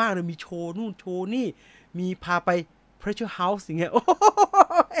ตามากเลยมีโชว์นู่นโชว์นี่มีพาไป Treasure House อย่างเงี้ย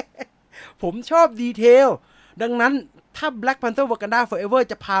ผมชอบดีเทลดังนั้นถ้า Black Panther Wakanda Forever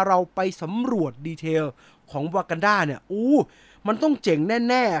จะพาเราไปสำรวจดีเทลของ Wakanda เนี่ยมันต้องเจ๋ง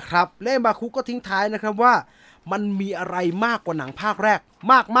แน่ๆครับและบาคุก็ทิ้งท้ายนะครับว่ามันมีอะไรมากกว่าหนังภาคแรก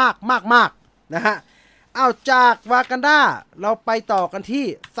มากนะฮะเอาจากวากันดาเราไปต่อกันที่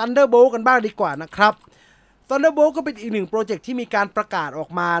Thunderbolt กันบ้างดีกว่านะครับ Thunderbolt ก็เป็นอีกหนึ่งโปรเจกต์ที่มีการประกาศออก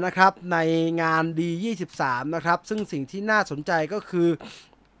มานะครับในงาน D23 นะครับซึ่งสิ่งที่น่าสนใจก็คือ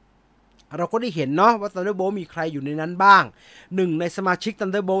เราก็ได้เห็นเนาะว่า Thunderbolt มีใครอยู่ในนั้นบ้างหนึ่งในสมาชิก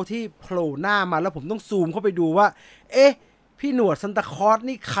Thunderbolt ที่โผล่หน้ามาแล้วผมต้องซูมเข้าไปดูว่าพี่หนวดซันตาคลอส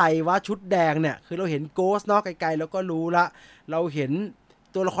นี่ใครวะชุดแดงเนี่ยคือเราเห็นโกสเนาะไกลๆแล้วก็รู้ละเราเห็น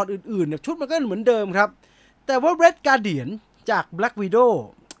ตัวละครอื่นๆเนี่ยชุดมันก็เหมือนเดิมครับแต่ว่า Red Guardian จาก Black Widow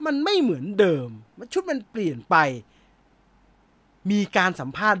มันไม่เหมือนเดิมชุดมันเปลี่ยนไปมีการสัม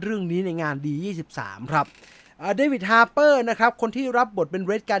ภาษณ์เรื่องนี้ในงาน D23 ครับเดวิด ฮาร์เปอร์นะครับคนที่รับบทเป็น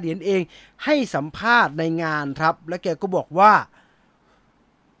Red Guardian เองให้สัมภาษณ์ในงานครับและแกก็บอกว่า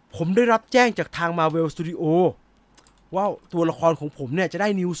ผมได้รับแจ้งจากทาง Marvel Studioว่าตัวละครของผมเนี่ยจะได้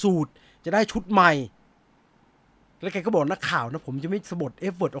นิวสูตรจะได้ชุดใหม่แล้วแกก็บอกนักข่าวนะผมจะไม่สะบดเอ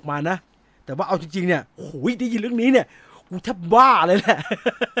ฟเวิร์ดออกมานะแต่ว่าเอาจริงๆเนี่ยโอ้โหได้ยินเรื่องนี้เนี่ยกูแทบบ้าเลยแหละ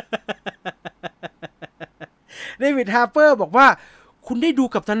เดวิด ฮาร์เปอร์บอกว่าคุณได้ดู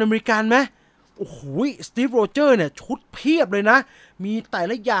กัปตันอเมริกันไหมโอ้โหสตีฟ โรเจอร์เนี่ยชุดเพียบเลยนะมีแต่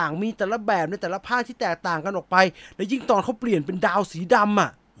ละอย่างมีแต่ละแบบในแต่ละภาคที่แตกต่างกันออกไปแล้วยิ่งตอนเขาเปลี่ยนเป็นดาวสีดำอ่ะ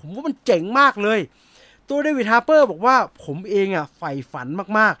ผมว่ามันเจ๋งมากเลยตัวเดวิด ฮาร์เปอร์บอกว่าผมเองอ่ะใฝ่ฝัน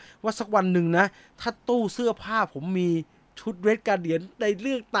มากๆว่าสักวันหนึ่งนะถ้าตู้เสื้อผ้าผมมีชุด Red Guardian ในเ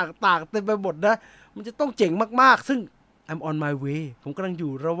รื่องต่างๆเต็มไปหมดนะมันจะต้องเจ๋งมากๆซึ่ง I'm on my way ผมกำลังอ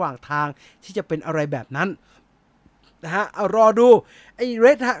ยู่ระหว่างทางที่จะเป็นอะไรแบบนั้นนะฮะเอารอดูไอ้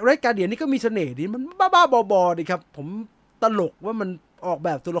Red Guardian นี่ก็มีเสน่ห์ดีมันบ้าๆบอๆดีครับผมตลกว่ามันออกแบ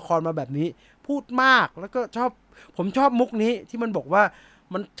บตัวละครมาแบบนี้พูดมากแล้วก็ผมชอบมุกนี้ที่มันบอกว่า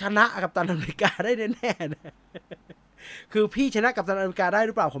มันชนะกัปตันอเมริกาได้แน่ๆนะคือพี่ชนะกัปตันอเมริกาได้ห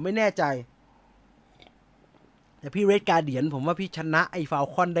รือเปล่าผมไม่แน่ใจแต่พี่ Red Guardian ผมว่าพี่ชนะไอ้ฟาล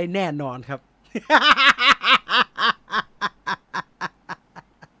คอนได้แน่นอนครับ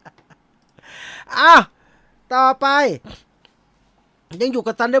อ้าวต่อไปยังอยู่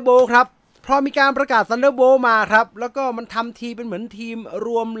กับ Thunderbolt ครับพอมีการประกาศ Thunderbolt มาครับแล้วก็มันทำทีเป็นเหมือนทีมร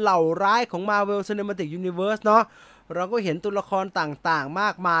วมเหล่าร้ายของ Marvel Cinematic Universe เนาะเราก็เห็นตัวละครต่างๆมา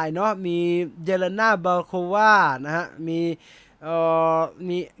กมายเนาะมีเยเลนา บาโควานะฮะมี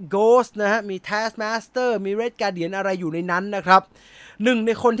Ghost นะฮะมี Taskmaster มี Red Guardian อะไรอยู่ในนั้นนะครับหนึ่งใ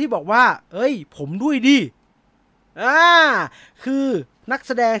นคนที่บอกว่าเอ้ยผมด้วยดิคือนักแ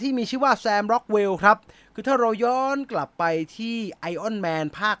สดงที่มีชื่อว่าแซม ร็อกเวลครับคือถ้าเราย้อนกลับไปที่ Iron Man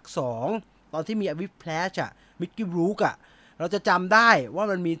ภาค 2ตอนที่มีวิปแพลชมิกกี้ รูคเราจะจำได้ว่า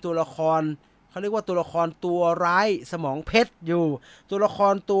มันมีตัวละครเขาเรียกว่าตัวละครตัวร้ายสมองเพชรอยู่ตัวละค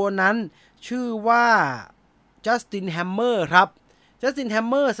รตัวนั้นชื่อว่าจัสติน แฮมเมอร์ครับจัสติน แฮม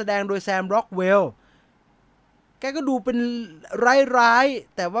เมอร์แสดงโดยแซม ร็อกเวล แกก็ดูเป็นร้าย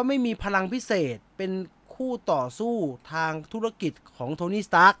ๆแต่ว่าไม่มีพลังพิเศษเป็นคู่ต่อสู้ทางธุรกิจของโทนี่ส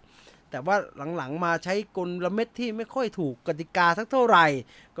ตาร์กแต่ว่าหลังๆมาใช้กลเม็ดที่ไม่ค่อยถูกกติกาสักเท่าไหร่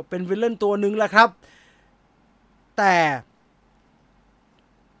ก็เป็นวิลเลนตัวหนึ่งแหละครับแต่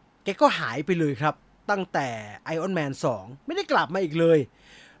แกก็หายไปเลยครับตั้งแต่ Iron Man 2ไม่ได้กลับมาอีกเลย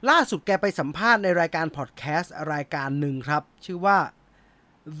ล่าสุดแกไปสัมภาษณ์ในรายการพอดแคสต์รายการหนึ่งครับชื่อว่า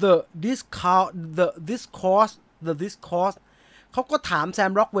The Discourse เขาก็ถามแซ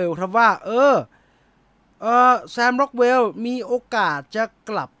มร็อกเวลครับว่าแซมร็อกเวลมีโอกาสจะ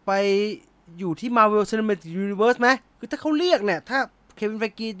กลับไปอยู่ที่ Marvel Cinematic Universe ไหมคือถ้าเขาเรียกเนี่ยถ้าเควินไฟ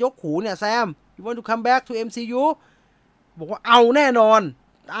กียกหูเนี่ยแซม you want to come back to MCU บอกว่าเอาแน่นอน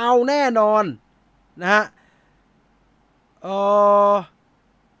นะฮะ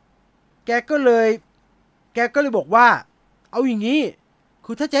แกก็เลยบอกว่าเอาอย่างนี้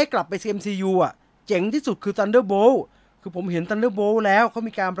คือถ้าจะให้กลับไป MCU อ่ะเจ๋งที่สุดคือ Thunderbolt คือผมเห็น Thunderbolt แล้วเขา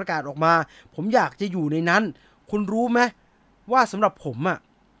มีการประกาศออกมาผมอยากจะอยู่ในนั้นคุณรู้ไหมว่าสำหรับผมอ่ะ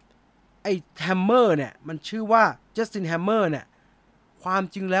ไอ้แฮมเมอร์เนี่ยมันชื่อว่า Justin Hammer เนี่ยความ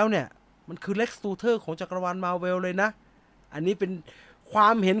จริงแล้วเนี่ยมันคือ Lex Luthor ของจักรวาล Marvel เลยนะอันนี้เป็นควา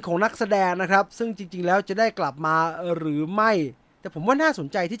มเห็นของนักแสดงนะครับซึ่งจริงๆแล้วจะได้กลับมาหรือไม่แต่ผมว่าน่าสน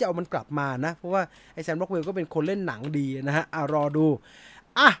ใจที่จะเอามันกลับมานะเพราะว่าไอ้แซมร็อกเวลก็เป็นคนเล่นหนังดีนะฮะรอดู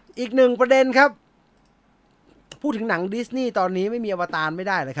อีกหนึ่งประเด็นครับพูดถึงหนังดิสนีย์ตอนนี้ไม่มีอวตารไม่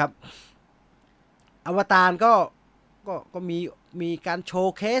ได้เลยครับอวตารก็มีการโช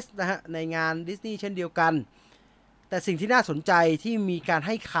ว์เคสนะฮะในงานดิสนีย์เช่นเดียวกันแต่สิ่งที่น่าสนใจที่มีการใ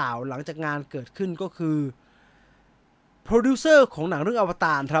ห้ข่าวหลังจากงานเกิดขึ้นก็คือโปรดิวเซอร์ของหนังเรื่องอวต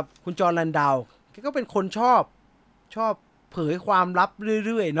ารครับคุณจอห์น แลนดาวแกก็เป็นคนชอบเผยความลับเ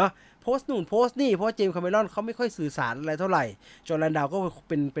รื่อยๆเนาะโพสต์นู่นโพสต์นี่เพราะเจมส์คาเมรอนเขาไม่ค่อยสื่อสารอะไรเท่าไหร่จอห์น แลนดาวก็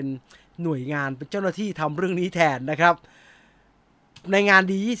เป็นหน่วยงานเป็นเจ้าหน้าที่ทำเรื่องนี้แทนนะครับในงาน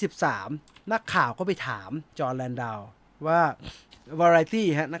ดี23นักข่าวก็ไปถามจอห์น แลนดาวว่า Variety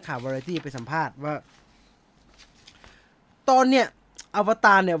ฮะนักข่าว Variety ไปสัมภาษณ์ว่าตอนเนี้ยอวต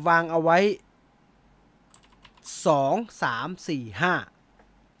ารเนี่ยวางเอาไว้2 3 4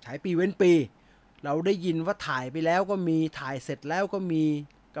 5ฉายปีเว้นปีเราได้ยินว่าถ่ายไปแล้วก็มีถ่ายเสร็จแล้วก็มี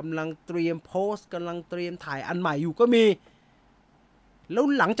กำลังเตรียมโพสต์กำลังเตรียมถ่ายอันใหม่อยู่ก็มีแล้ว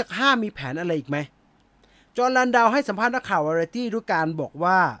หลังจาก5มีแผนอะไรอีกไหมจอห์น แลนดาวให้สัมภาษณ์นักข่าว Variety ด้วยการบอก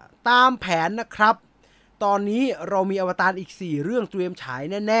ว่าตามแผนนะครับตอนนี้เรามีอวตารอีก4เรื่องเตรียมฉาย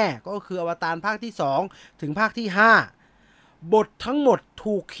แน่ๆก็คืออวตารภาคที่2ถึงภาคที่5บททั้งหมด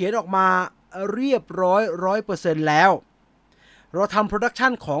ถูกเขียนออกมาเรียบร้อย 100% แล้วเราทำโปรดักชั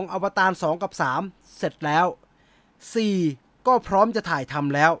นของอวตาร2กับ3เสร็จแล้ว4ก็พร้อมจะถ่ายท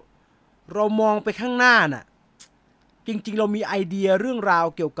ำแล้วเรามองไปข้างหน้าน่ะจริงๆเรามีไอเดียเรื่องราว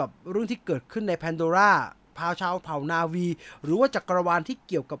เกี่ยวกับเรื่องที่เกิดขึ้นในแพนโดร่าชาวเผ่านาวีหรือว่าจักรวาลที่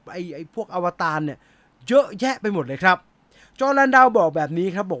เกี่ยวกับไอ้พวกอวตารเนี่ยเยอะแยะไปหมดเลยครับจอห์น แลนดาวบอกแบบนี้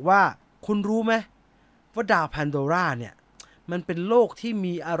ครับบอกว่าคุณรู้ไหมว่าดาวแพนโดร่าเนี่ยมันเป็นโลกที่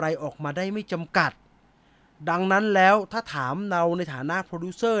มีอะไรออกมาได้ไม่จำกัดดังนั้นแล้วถ้าถามเราในฐานะโปรดิ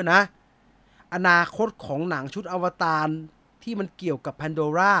วเซอร์นะอนาคตของหนังชุดอวตารที่มันเกี่ยวกับแพนโด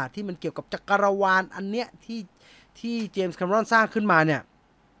ร่าที่มันเกี่ยวกับจักรวาลอันเนี้ยที่เจมส์ แคมรอนสร้างขึ้นมาเนี่ย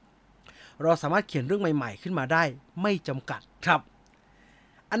เราสามารถเขียนเรื่องใหม่ๆขึ้นมาได้ไม่จำกัดครับ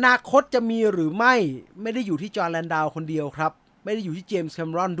อนาคตจะมีหรือไม่ได้อยู่ที่จอห์น แลนดาวคนเดียวครับไม่ได้อยู่ที่เจมส์ แค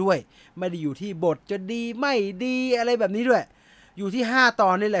มรอนด้วยไม่ได้อยู่ที่บทจะดีไม่ดีอะไรแบบนี้ด้วยอยู่ที่5ตอ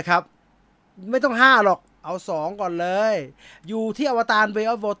นนี่แหละครับไม่ต้อง5หรอกเอา2ก่อนเลยอยู่ที่อวตาร Way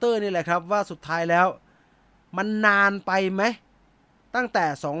of Water นี่แหละครับว่าสุดท้ายแล้วมันนานไปไหมตั้งแต่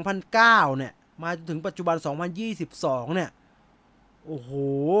2009เนี่ยมาจนถึงปัจจุบัน2022เนี่ยโอ้โห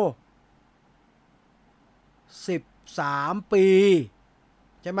13ปี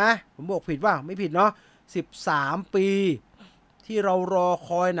ใช่ไหมผมบอกผิดว่าไม่ผิดเนาะ13ปีที่เรารอค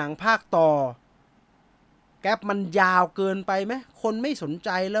อยหนังภาคต่อแก๊ปมันยาวเกินไปไหมคนไม่สนใจ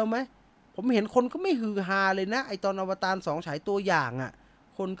แล้วไหมผมเห็นคนก็ไม่ฮือฮาเลยนะไอตอนอวตาร2ฉายตัวอย่างอ่ะ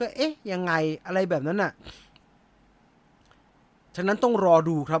คนก็ยังไงอะไรแบบนั้นน่ะฉะนั้นต้องรอ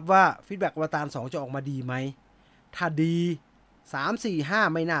ดูครับว่าฟีดแบ็กอวตาร2จะออกมาดีไหมถ้าดี3 4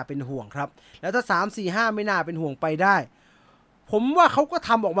 5ไม่น่าเป็นห่วงครับแล้วถ้า3 4 5ไม่น่าเป็นห่วงไปได้ผมว่าเขาก็ท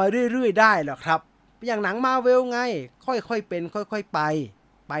ำออกมาเรื่อยๆได้แหละครับอย่างหนังมาเวลไงค่อยๆเป็นค่อยๆไป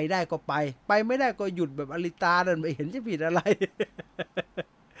ได้ก็ไปไม่ได้ก็หยุดแบบอลิตาเดินไปเห็นจะผิดอะไร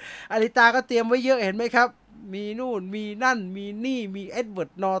อลิตาก็เตรียมไว้เยอะเห็นไหมครับมีนู่นมีนั่นมีนี่มีเอ็ดเวิร์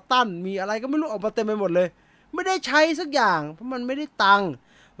ดนอร์ตันมีอะไรก็ไม่รู้ออกมาเต็มไปหมดเลยไม่ได้ใช้สักอย่างเพราะมันไม่ได้ตังค์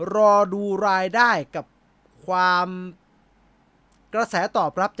รอดูรายได้กับความกระแสตอ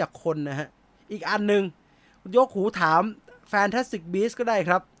บรับจากคนนะฮะอีกอันนึง ยกหูถาม Fantastic Beasts ก็ได้ค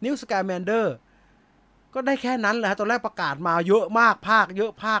รับ Newt Scamander ก็ได้แค่นั้นแหละตอนแรกประกาศมาเยอะมากภาคเยอ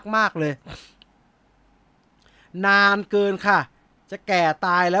ะภาคมากเลยนานเกินค่ะจะแก่ต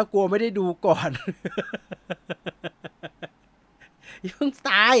ายแล้วกลัวไม่ได้ดูก่อน อย่าเพิ่ง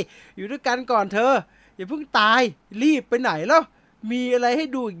ตายอยู่ด้วยกันก่อนเธออย่าเพิ่งตายรีบไปไหนแล้วมีอะไรให้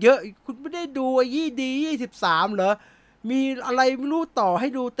ดูเยอะคุณไม่ได้ดู23เหรอมีอะไรไม่รู้ต่อให้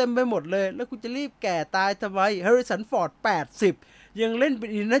ดูเต็มไปหมดเลยแล้วคุณจะรีบแก่ตายทำไมแฮร์ริสันฟอร์ด80ยังเล่นเป็น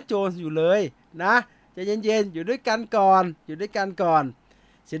อินเดียนาโจนส์อยู่เลยนะใจเย็นๆอยู่ด้วยกันก่อนอยู่ด้วยกันก่อน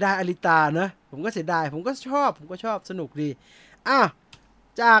เสียดายอลิตานะผมก็เสียดายผมก็ชอบสนุกดี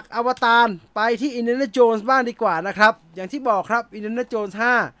จากอวตารไปที่อินเดียนาโจนส์บ้างดีกว่านะครับอย่างที่บอกครับอินเดียนาโจนส์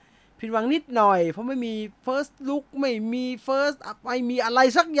5ผิดหวังนิดหน่อยเพราะไม่มี First Look ไม่มี First ไม่มีอะไร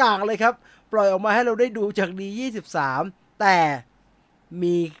สักอย่างเลยครับปล่อยออกมาให้เราได้ดูจากดี23แต่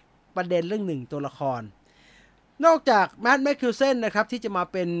มีประเด็นเรื่องหนึ่งตัวละครนอกจากแมดแมคคิวเซนนะครับที่จะมา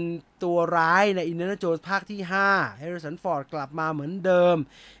เป็นตัวร้ายในอินเดียนาโจนส์ภาคที่5แฮร์ริสันฟอร์ดกลับมาเหมือนเดิม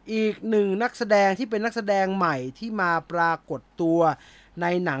อีกหนึ่งนักแสดงที่เป็นนักแสดงใหม่ที่มาปรากฏตัวใน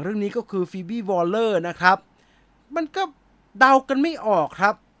หนังเรื่องนี้ก็คือฟีบี้วอลเลอร์นะครับมันก็เดากันไม่ออกค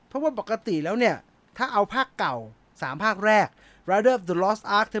รับเพราะว่าปกติแล้วเนี่ยถ้าเอาภาคเก่า3ภาคแรก Rider of the Lost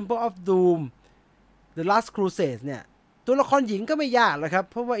Ark Temple of Doom The Last Crusade เนี่ยตัวละครหญิงก็ไม่ยากเลยครับ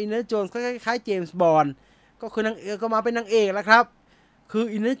เพราะว่าอินเดียนาโจนส์คล้ายๆเจมส์บอนด์ก็คือนางเอกก็มาเป็นนางเอกแล้วครับคือ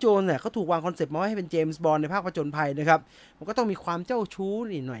อินเดียนาโจนส์เนี่ยเขาถูกวางคอนเซปต์มาให้เป็นเจมส์บอนด์ในภาคผจญภัยนะครับมันก็ต้องมีความเจ้าชู้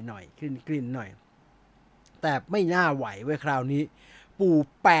นิดหน่อยๆกลิ่นหน่อยแต่ไม่น่าไหวเว้ยคราวนี้ปู่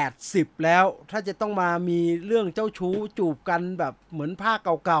80แล้วถ้าจะต้องมามีเรื่องเจ้าชู้จูบกันแบบเหมือนภาค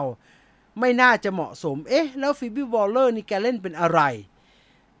เก่าๆไม่น่าจะเหมาะสมแล้วฟีบี้วอลเลอร์นี่แกเล่นเป็นอะไร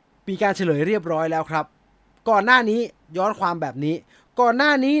มีการเฉลยเรียบร้อยแล้วครับก่อนหน้านี้ย้อนความแบบนี้ก่อนหน้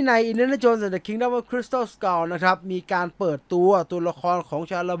านี้ใน Indiana Jones and the Kingdom of Crystal Skull นะครับมีการเปิดตัวละครของ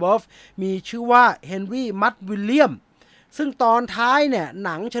ชาลาบอฟมีชื่อว่าเฮนรี่มัดวิลเลียมซึ่งตอนท้ายเนี่ยห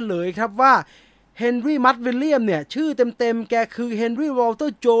นังเฉลยครับว่าเฮนรี่มัดวิลเลียมเนี่ยชื่อเต็มๆแกคือเฮนรี่วอลเตอ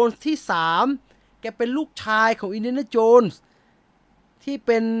ร์โจนส์ที่3แกเป็นลูกชายของอินเดียนาโจนส์ที่เ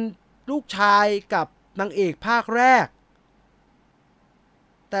ป็นลูกชายกับนางเอกภาคแรก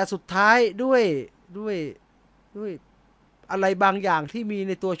แต่สุดท้ายด้วยอะไรบางอย่างที่มีใ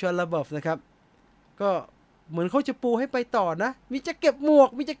นตัวชาลาบอฟนะครับก็เหมือนเขาจะปูให้ไปต่อนะมีจะเก็บหมวก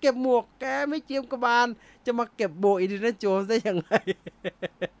แกไม่เจียมกระบาลจะมาเก็บโบอินเดียนาโจนส์ได้ยังไง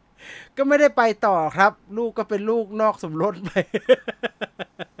ก็ไม่ได้ไปต่อครับลูกก็เป็นลูกนอกสมรสไป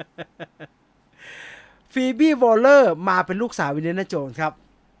ฟีบี้วอลเลอร์มาเป็นลูกสาวอินเดียนาโจนส์ครับ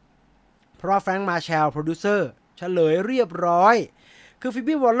เพราะแฟรงค์มาร์แชลโปรดิวเซอร์เฉลยเรียบร้อยคือฟี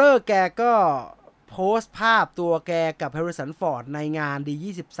บี้วอลเลอร์แกก็โพสต์ภาพตัวแกกับแฮร์ริสันฟอร์ดในงาน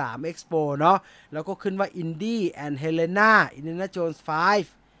D23 Expo เนาะแล้วก็ขึ้นว่า Indy and Helena Indiana Jones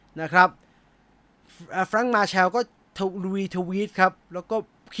 5 นะครับแฟรงค์มาร์แชลก็รีทวีตครับแล้วก็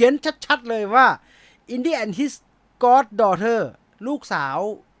เขียนชัดๆเลยว่า Indy and his goddaughter ลูกสา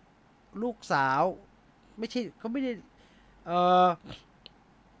วไม่ใช่เขาไม่ได้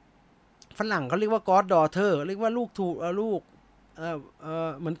ฝรั่งเขาเรียกว่า goddaughter เรียกว่าลูก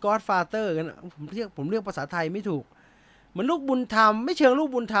เหมือน godfather กันผมเรียกภาษาไทยไม่ถูกเหมือนลูกบุญธรรมไม่เชิงลูก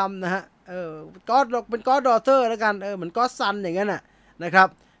บุญธรรมนะฮะเป็น goddaughter แล้วกันเหมือน godson อย่างนั้นนะครับ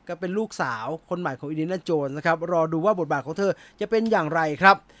ก็เป็นลูกสาวคนใหม่ของอินเดียนาโจนส์นะครับรอดูว่าบทบาทของเธอจะเป็นอย่างไรค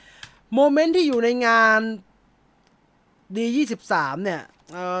รับโมเมนต์ที่อยู่ในงาน D23 เนี่ย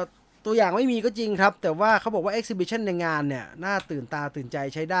ตัวอย่างไม่มีก็จริงครับแต่ว่าเขาบอกว่า exhibition ในงานเนี่ยน่าตื่นตาตื่นใจ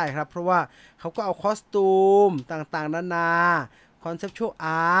ใช้ได้ครับเพราะว่าเขาก็เอาคอสตูมต่างๆนานา conceptual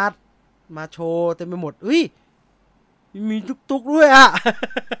art มาโชว์เต็มไปหมดมีตุกๆด้วยอ่ะ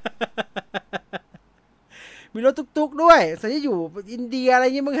มีรถตุกๆด้วยสัญญาอยู่อินเดียอะไรอ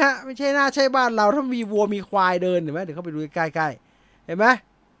ย่างงี้มั้งฮะไม่ใช่น่าใช่บ้านเราถ้ามีวัวมีควายเดินเห็นไหมเดี๋ยวเข้าไปดูใกล้ๆเห็นไหม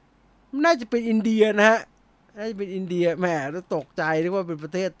น่าจะเป็นอินเดียนะฮะน่าจะเป็นอินเดียแหมแล้วตกใจนึกว่าเป็นปร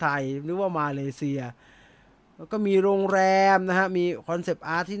ะเทศไทยนึกว่ามาเลเซียแล้วก็มีโรงแรมนะฮะมีคอนเซปต์อ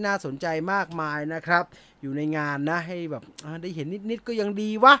าร์ตที่น่าสนใจมากมายนะครับอยู่ในงานนะให้แบบได้เห็นนิดๆก็ยังดี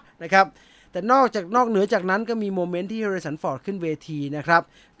วะนะครับแต่นอกเหนือจากนั้นก็มีโมเมนต์ที่แฮร์ริสันฟอร์ดขึ้นเวทีนะครับ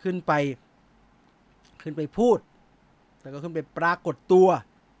ขึ้นไปพูดแล้วก็ขึ้นไปปรากฏตัว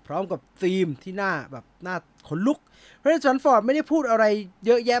พร้อมกับธีมที่น่าขนลุกแฮร์ริสันฟอร์ดไม่ได้พูดอะไรเ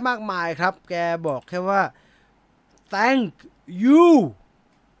ยอะแยะมากมายครับแกบอกแค่ว่า thank you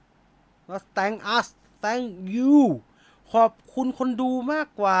not thank us thank you ขอบคุณคนดูมาก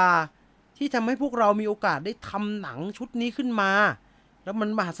กว่าที่ทำให้พวกเรามีโอกาสได้ทำหนังชุดนี้ขึ้นมาแล้วมัน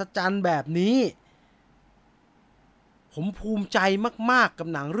มหัศจรรย์แบบนี้ผมภูมิใจมากๆกับ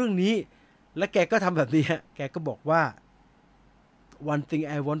หนังเรื่องนี้ และแกก็ทำแบบนี้แกก็บอกว่า one thing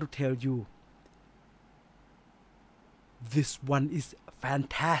I want to tell you this one is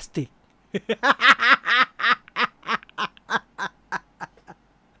fantastic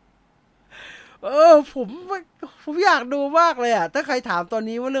ผมอยากดูมากเลยอ่ะถ้าใครถามตอน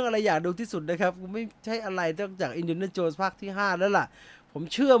นี้ว่าเรื่องอะไรอยากดูที่สุดนะครับไม่ใช่อะไรนอกจากอินเดียนาโจนส์ภาคที่5แล้วล่ะผม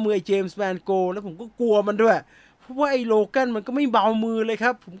เชื่อมือไอ้เจมส์แมนโกแล้วผมก็กลัวมันด้วยเพราะว่าไอ้โลแกนมันก็ไม่เบามือเลยค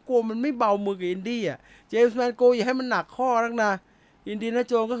รับผมกลัวมันไม่เบามือกับอินดี้อ่ะเจมส์แมนโกอย่าให้มันหนักข้อนักนะอินเดียนา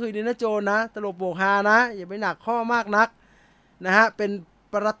โจนก็คืออินเดียนาโจนนะตลกโปกฮานะอย่าไปหนักข้อมากนักนะฮะเป็น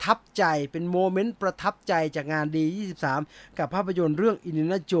ประทับใจเป็นโมเมนต์ประทับใจจากงานดี23กับภาพยนตร์เรื่อง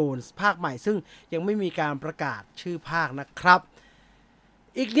Indiana Jones ภาคใหม่ซึ่งยังไม่มีการประกาศชื่อภาคนะครับ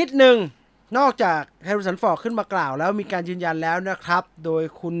อีกนิดหนึ่งนอกจากแฮร์ริสัน ฟอร์ดขึ้นมากล่าวแล้วมีการยืนยันแล้วนะครับโดย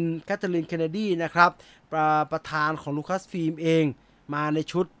คุณแคทเธอรีน เคนเนดีนะครับประธานของลูคัสฟิล์มเองมาใน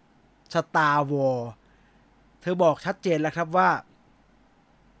ชุด Star Wars เธอบอกชัดเจนแล้วครับว่า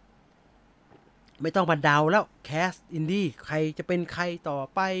ไม่ต้องมาเดาแล้วแคสอินดี้ใครจะเป็นใครต่อ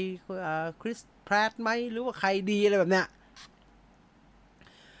ไปคริส แพรตต์ไหมหรือว่าใครดีอะไรแบบเนี้ย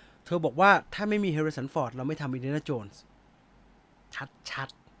เธอบอกว่าถ้าไม่มีแฮร์ริสัน ฟอร์ดเราไม่ทำอินเดียนาโจนส์ชัด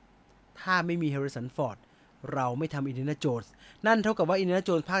ถ้าไม่มีแฮร์ริสัน ฟอร์ดเราไม่ทำอินเดียนาโจนส์นั่นเท่ากับว่าอินเดียนาโ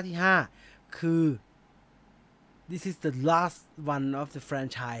จนส์ภาคที่5คือ this is the last one of the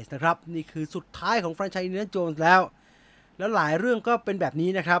franchise นะครับนี่คือสุดท้ายของแฟรนไชส์อินเดียนาโจนส์แล้วหลายเรื่องก็เป็นแบบ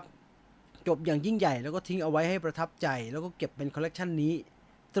นี้นะครับจบอย่างยิ่งใหญ่แล้วก็ทิ้งเอาไว้ให้ประทับใจแล้วก็เก็บเป็นคอลเลกชันนี้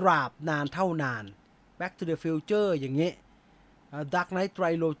ตราบนานเท่านาน Back to the Future อย่างเงี้ย Dark Knight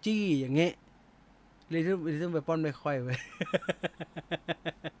Trilogy อย่างเงี้ย Little Weapon ไม่ค่อยเว้ย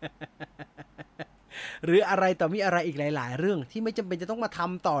หรืออะไรต่อมีอะไรอีกหลายๆเรื่องที่ไม่จำเป็นจะต้องมาท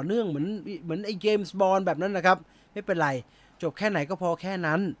ำต่อเนื่องเหมือนไอ้เจมส์บอนด์แบบนั้นนะครับไม่เป็นไรจบแค่ไหนก็พอแค่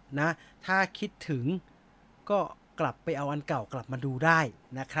นั้นนะถ้าคิดถึงก็กลับไปเอาอันเก่ากลับมาดูได้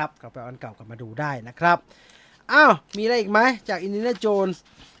นะครับกลับไปเอาอันเก่ากลับมาดูได้นะครับอ้าวมีอะไรอีกไหมจากอินเดียนาโจนส์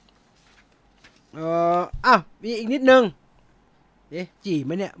มีอีกนิดนึงจี่ไห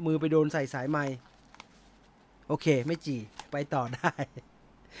มเนี่ยมือไปโดนใส่สายไมค์โอเคไม่จี่ไปต่อได้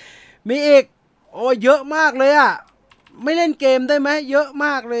มีอีกโอ้เยอะมากเลยอ่ะไม่เล่นเกมได้ไหมเยอะม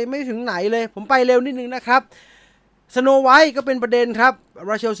ากเลยไม่ถึงไหนเลยผมไปเร็วนิดนึงนะครับสโนไวท์ก็เป็นประเด็นครับ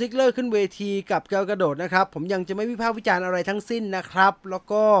ราเชล ซิกเลอร์ขึ้นเวทีกับแกลกระโดดนะครับผมยังจะไม่วิพากษ์วิจารณ์อะไรทั้งสิ้นนะครับแล้ว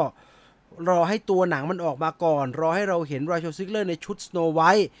ก็รอให้ตัวหนังมันออกมาก่อนรอให้เราเห็นราเชล ซิกเลอร์ในชุดสโนไว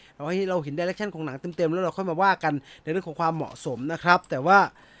ท์รอให้เราเห็นไดเรคชั่นของหนังเต็มๆแล้วเราค่อยมาว่ากันในเรื่องของความเหมาะสมนะครับแต่ว่า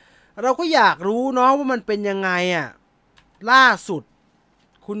เราก็อยากรู้เนาะว่ามันเป็นยังไงอ่ะล่าสุด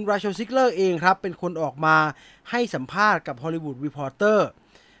คุณราเชล ซิกเลอร์เองครับเป็นคนออกมาให้สัมภาษณ์กับ Hollywood Reporter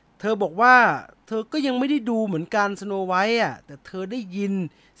เธอบอกว่าเธอก็ยังไม่ได้ดูเหมือนกันสโนไวท์อ่ะแต่เธอได้ยิน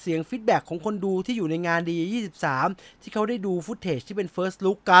เสียงฟีดแบ็กของคนดูที่อยู่ในงานดี23ที่เขาได้ดูฟุตเทจที่เป็น First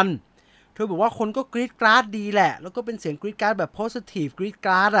Look กันเธอบอกว่าคนก็กรี๊ดกราดดีแหละแล้วก็เป็นเสียงกรี๊ดกราดแบบ positive กรี๊ดก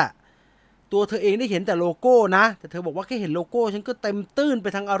ราดอ่ะตัวเธอเองได้เห็นแต่โลโก้นะแต่เธอบอกว่าแค่เห็นโลโก้ฉันก็เต็มตื้นไป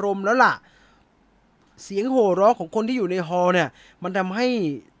ทางอารมณ์แล้วล่ะเสียงโห่ร้องของคนที่อยู่ในฮอลล์เนี่ยมันทำให้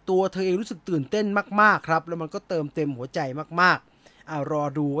ตัวเธอเองรู้สึกตื่นเต้นมากๆครับแล้วมันก็เติมเต็มหัวใจมากๆรอ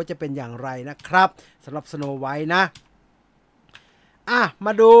ดูว่าจะเป็นอย่างไรนะครับสำหรับสโนไวท์นะม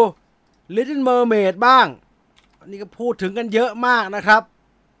าดู Little Mermaid บ้างอันนี้ก็พูดถึงกันเยอะมากนะครับ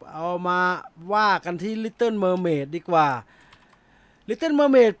เอามาว่ากันที่ Little Mermaid ดีกว่า Little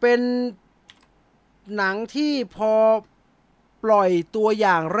Mermaid เป็นหนังที่พอปล่อยตัวอ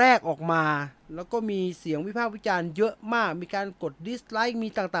ย่างแรกออกมาแล้วก็มีเสียงวิพากษ์วิจารณ์เยอะมากมีการกดดิสไลค์มี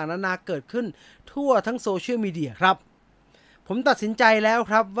ต่างๆนานาเกิดขึ้นทั่วทั้งโซเชียลมีเดียครับผมตัดสินใจแล้ว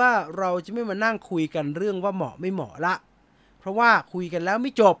ครับว่าเราจะไม่มานั่งคุยกันเรื่องว่าเหมาะไม่เหมาะละเพราะว่าคุยกันแล้วไ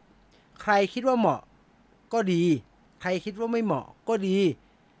ม่จบใครคิดว่าเหมาะก็ดีใครคิดว่าไม่เหมาะก็ดี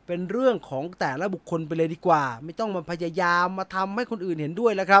เป็นเรื่องของแต่ละบุคคลไปเลยดีกว่าไม่ต้องมาพยายามมาทำให้คนอื่นเห็นด้ว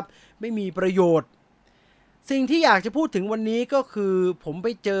ยแล้วครับไม่มีประโยชน์สิ่งที่อยากจะพูดถึงวันนี้ก็คือผมไป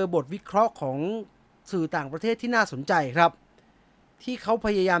เจอบทวิเคราะห์ของสื่อต่างประเทศที่น่าสนใจครับที่เขาพ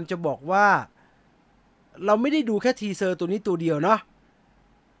ยายามจะบอกว่าเราไม่ได้ดูแค่ทีเซอร์ตัวนี้ตัวเดียวเนาะ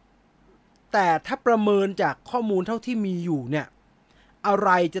แต่ถ้าประเมินจากข้อมูลเท่าที่มีอยู่เนี่ยอะไร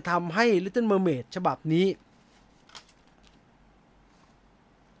จะทำให้ Little Mermaid ฉบับนี้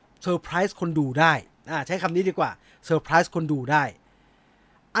เซอร์ไพรส์คนดูได้ใช้คำนี้ดีกว่าเซอร์ไพรส์คนดูได้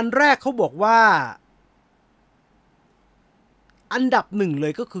อันแรกเขาบอกว่าอันดับหนึ่งเล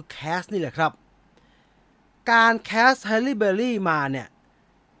ยก็คือแคสนี่แหละครับการแคสแฮร์รี่เบอร์รี่มาเนี่ย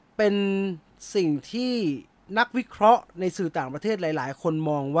เป็นสิ่งที่นักวิเคราะห์ในสื่อต่างประเทศหลายๆคน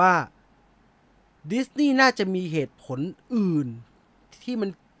มองว่าดิสนีย์น่าจะมีเหตุผลอื่นที่มัน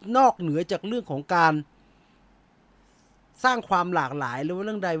นอกเหนือจากเรื่องของการสร้างความหลากหลายหรือว่าเ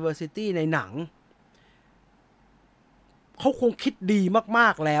รื่อง diversity ในหนังเขาคงคิดดีมา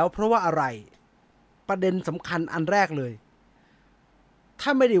กๆแล้วเพราะว่าอะไรประเด็นสำคัญอันแรกเลยถ้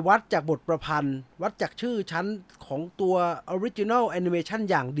าไม่ได้วัดจากบทประพันธ์วัดจากชื่อชั้นของตัว Original Animation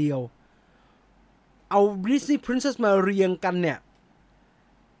อย่างเดียวเอา Disney Princess มาเรียงกันเนี่ย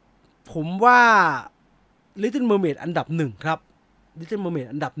ผมว่า Little Mermaid อันดับ1ครับ Little Mermaid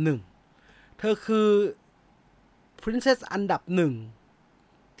อันดับ1เธอคือ Princess อันดับ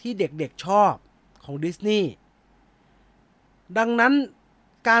1ที่เด็กๆชอบของ Disney ดังนั้น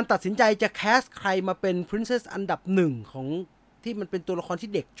การตัดสินใจจะแคสใครมาเป็น Princess อันดับ1ของที่มันเป็นตัวละคร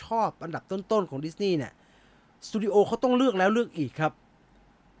ที่เด็กชอบอันดับต้นๆของ Disney เนี่ยสตูดิโอเขาต้องเลือกแล้วเลือกอีกครับ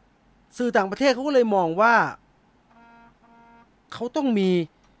สื่อต่างประเทศเขาก็เลยมองว่าเขาต้องมี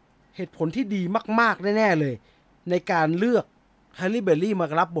เหตุผลที่ดีมากๆแน่ๆเลยในการเลือกแฮร์รี่เบอร์รี่มา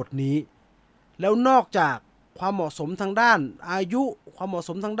รับบทนี้แล้วนอกจากความเหมาะสมทางด้านอายุความเหมาะส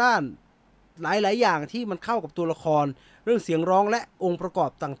มทางด้านหลายๆอย่างที่มันเข้ากับตัวละครเรื่องเสียงร้องและองค์ประกอ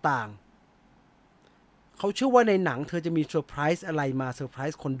บต่างๆเขาเชื่อว่าในหนังเธอจะมีเซอร์ไพรส์อะไรมาเซอร์ไพร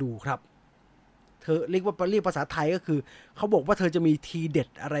ส์คนดูครับเธอเรียกภาษาไทยก็คือเขาบอกว่าเธอจะมีทีเด็ด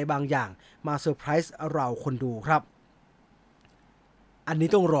อะไรบางอย่างมาเซอร์ไพรส์เราคนดูครับอันนี้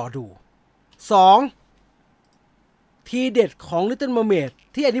ต้องรอดู 2. ทีเด็ดของ Little Mermaid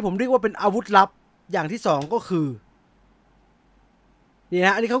ที่อันนี้ผมเรียกว่าเป็นอาวุธลับอย่างที่2ก็คือนี่น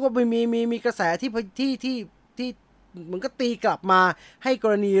ะอันนี้เขาก็มีกระแสที่มันก็ตีกลับมาให้ก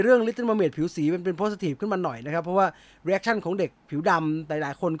รณีเรื่อง Little Mermaid ผิวสีเป็นโพสิทีฟขึ้นมาหน่อยนะครับเพราะว่า reaction ของเด็กผิวดำหล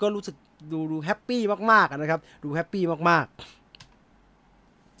ายๆคนก็รู้สึกดูแฮปปี้มากๆนะครับดูแฮปปี้มาก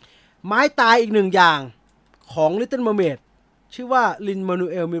ๆไม้ตายอีกหนึ่งอย่างของ Little Mermaid ชื่อว่าลินมานู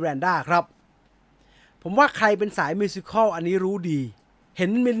เอลมิรันดาครับผมว่าใครเป็นสายมิวสิคอลอันนี้รู้ดีเห็น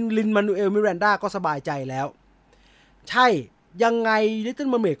ลินมานูเอลมิรันดาก็สบายใจแล้วใช่ยังไง Little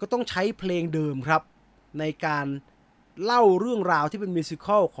Mermaid ก็ต้องใช้เพลงเดิมครับในการเล่าเรื่องราวที่เป็นมิวสิค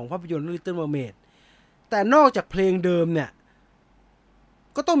อลของภาพยนตร์ Little Mermaid แต่นอกจากเพลงเดิมเนี่ย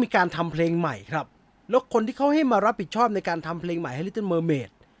ก็ต้องมีการทำเพลงใหม่ครับแล้วคนที่เขาให้มารับผิดชอบในการทำเพลงใหม่ให้ Little Mermaid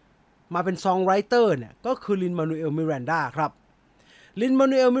มาเป็นซองไรเตอร์เนี่ยก็คือลินมานูเอลมิรันดาครับลินมา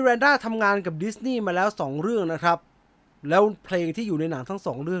นูเอลมิรันดาทำงานกับดิสนีย์มาแล้ว2เรื่องนะครับแล้วเพลงที่อยู่ในหนังทั้ง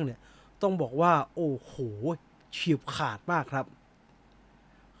2เรื่องเนี่ยต้องบอกว่าโอ้โหเฉียบขาดมากครับ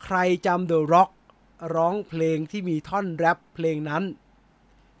ใครจำ The Rock ร้องเพลงที่มีท่อนแรปเพลงนั้น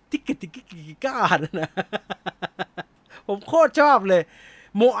ทิกกิก้านะผมโคตรชอบเลย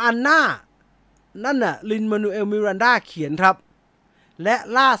โมอาน่านั่นน่ะลินมานูเอลมิรันดาเขียนครับและ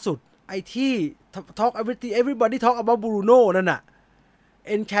ล่าสุดไอ้ที่ Talk Everybody Talk About Bruno นั่นน่ะ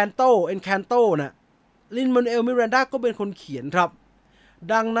Encanto น่ะลินมานูเอลมิรันดาก็เป็นคนเขียนครับ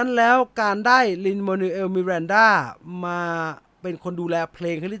ดังนั้นแล้วการได้ลินมานูเอลมิรันดามาเป็นคนดูแลเพล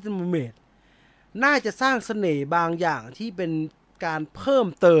งให้ Little Mermaid น่าจะสร้างเสน่ห์บางอย่างที่เป็นการเพิ่ม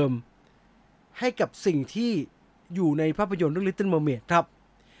เติมให้กับสิ่งที่อยู่ในภาพยนตร์เรื่อง Little Mermaid ครับ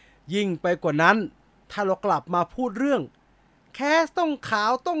ยิ่งไปกว่านั้นถ้าเรากลับมาพูดเรื่องแคสต้องขา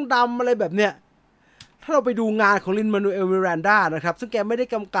วต้องดำอะไรแบบเนี้ยถ้าเราไปดูงานของลินมานูเอลมิรันดานะครับซึ่งแกไม่ได้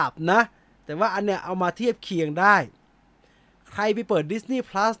กำกับนะแต่ว่าอันเนี้ยเอามาเทียบเคียงได้ใครไปเปิด Disney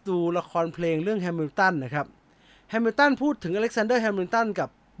Plus ดูละครเพลงเรื่องแฮมิลตันนะครับแฮมิลตันพูดถึงอเล็กซานเดอร์แฮมิลตันกับ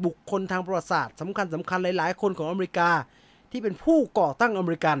บุคคลทางประวัติศาสตร์สำคัญหลายๆคนของอเมริกาที่เป็นผู้ก่อตั้งอเม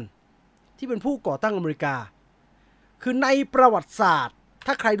ริกันคือในประวัติศาสตร์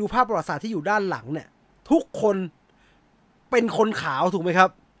ถ้าใครดูภาพประวัติศาสตร์ที่อยู่ด้านหลังเนี่ยทุกคนเป็นคนขาวถูกไหมครับ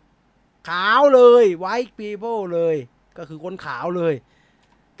ขาวเลย white people เลยก็คือคนขาวเลย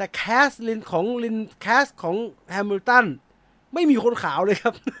แต่แคสของแฮมิลตันไม่มีคนขาวเลยค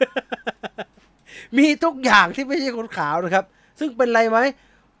รับ มีทุกอย่างที่ไม่ใช่คนขาวนะครับซึ่งเป็นไรไหม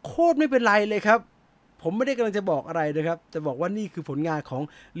โคตรไม่เป็นไรเลยครับผมไม่ได้กำลังจะบอกอะไรนะครับจะบอกว่านี่คือผลงานของ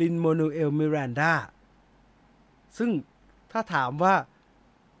ลินมานูเอลมิรันดาซึ่งถ้าถามว่า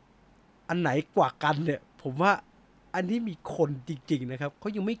อันไหนกว่ากันเนี่ยผมว่าอันนี้มีคนจริงๆนะครับเขา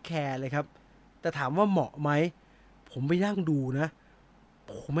ยังไม่แคร์เลยครับแต่ถามว่าเหมาะไหมผมไปนั่งดูนะโ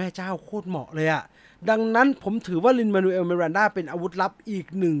อ้แม่เจ้าโคตรเหมาะเลยอะดังนั้นผมถือว่าลินมานูเอลมิรันดาเป็นอาวุธลับอีก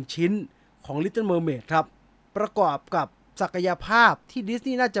1ชิ้นของ Little Mermaid ครับประกอบกับศักยภาพที่ดิส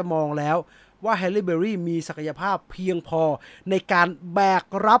นีย์น่าจะมองแล้วว่าแฮร์รี่เบอร์รี่มีศักยภาพเพียงพอในการแบก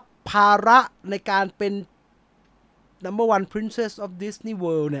รับภาระในการเป็น Number One Princess of Disney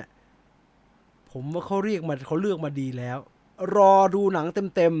World เนี่ยผมว่าเขาเลือกมาดีแล้วรอดูหนัง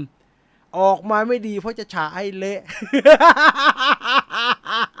เต็มๆออกมาไม่ดีเพราะจะฉาให้เละ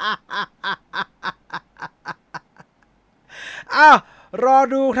อ้าว รอ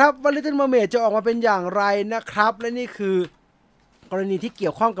ดูครับว่า Little Mermaid จะออกมาเป็นอย่างไรนะครับและนี่คือกรณีที่เกี่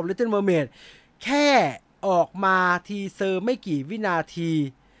ยวข้องกับ Little Mermaid แค่ออกมาทีเซอร์ไม่กี่วินาที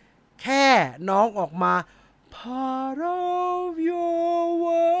แค่น้องออกมา Part of your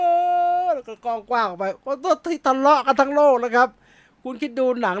world แล้วก็กองกว้างออกไปก็ต้องทะเลาะกันทั้งโลกนะครับคุณคิดดู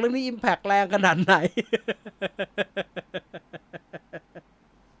หนังเรื่องนี้ Impact แรงขนาดไหน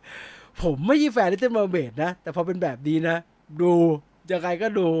ผมไม่ใช่แฟน Little Mermaid นะแต่พอเป็นแบบนี้นะดูยังไงก็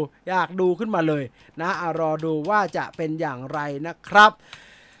ดูอยากดูขึ้นมาเลยนะรอดูว่าจะเป็นอย่างไรนะครับ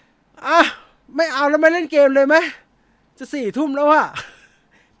ไม่เอาแล้วไม่เล่นเกมเลยไหมจะ4 ทุ่มแล้วอะ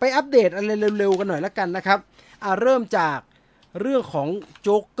ไปอัปเดตอะไรเร็วๆกันหน่อยแล้วกันนะครับเริ่มจากเรื่องของโ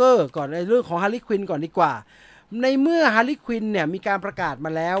จ๊กเกอร์ก่อนในเรื่องของฮาร์ลีย์ควินก่อนดีกว่าในเมื่อฮาร์ลีย์ควินเนี่ยมีการประกาศม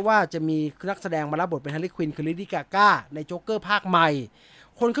าแล้วว่าจะมีนักแสดงมารับบทเป็นฮาร์ลีย์ควินคือเลดี้กาก้าในโจ๊กเกอร์ภาคใหม่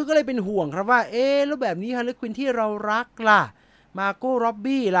คนก็เลยเป็นห่วงครับว่าแล้วแบบนี้ฮาร์ลีย์ควินที่เรารักล่ะมาโก้ร็อบ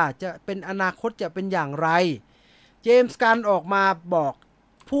บี้ล่ะจะเป็นอนาคตจะเป็นอย่างไรเจมส์กันออกมาบอก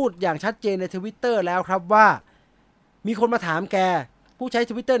พูดอย่างชัดเจนใน Twitter แล้วครับว่ามีคนมาถามแกผู้ใช้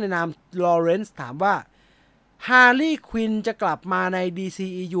Twitter ในนามลอเรนซ์ถามว่าฮาร์ลีย์ควินจะกลับมาใน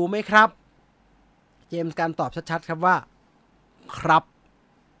DCEU ไหมครับเจมส์กันตอบชัดๆครับว่าครับ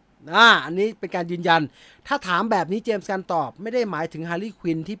อันนี้เป็นการยืนยันถ้าถามแบบนี้เจมส์กันตอบไม่ได้หมายถึงฮาร์ลีย์ค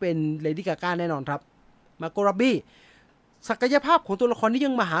วินที่เป็นเลดี้กาก้าแน่นอนครับมาโกร็อบบี้ศักยภาพของตัวละครนี้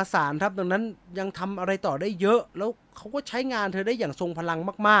ยังมหาศาลครับดังนั้นยังทำอะไรต่อได้เยอะแล้วเขาก็ใช้งานเธอได้อย่างทรงพลัง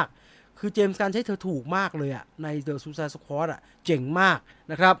มากๆคือเจมส์กันใช้เธอถูกมากเลยอะใน The Suicide Squad เจ๋งมาก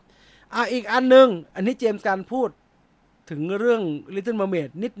นะครับอีกอันนึงอันนี้เจมส์กันพูดถึงเรื่อง Little Mermaid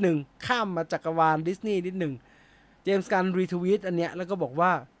นิดหนึ่งข้ามมาจักรวาลดิสนีย์นิดหนึ่งเจมส์กันรีทวีตอันเนี้ยแล้วก็บอกว่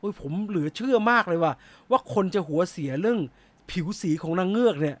าผมเหลือเชื่อมากเลยว่าคนจะหัวเสียเรื่องผิวสีของนางเงื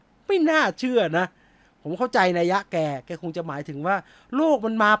อกเนี่ยไม่น่าเชื่อนะผมเข้าใจนัยยะแกคงจะหมายถึงว่าโลก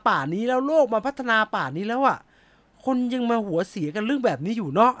มันมาป่านนี้แล้วโลกมาพัฒนาป่านนี้แล้วคนยังมาหัวเสียกันเรื่องแบบนี้อยู่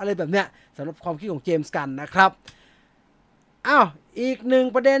เนาะอะไรแบบเนี้ยสำหรับความคิดของเจมส์กันนะครับอีกหนึ่ง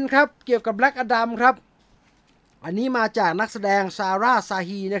ประเด็นครับเกี่ยวกับแบล็กอดัมครับอันนี้มาจากนักแสดงซาร่าซา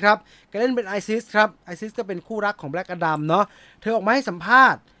ฮีนะครับแกเล่นเป็นไอซิสครับไอซิสก็เป็นคู่รักของแบล็กอดัมเนาะเธอออกมาให้สัมภา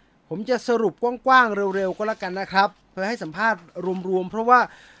ษณ์ผมจะสรุปกว้างๆเร็วๆก็แล้วกันนะครับเพื่อให้สัมภาษณ์รวมๆเพราะว่า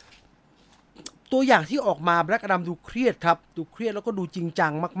ตัวอย่างที่ออกมาแบล็กอดัมดูเครียดครับดูเครียดแล้วก็ดูจริงจั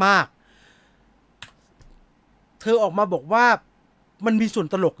งมากๆเธอออกมาบอกว่ามันมีส่วน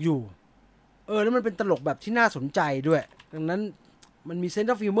ตลกอยู่แล้วมันเป็นตลกแบบที่น่าสนใจด้วยดังนั้นมันมีเซนส์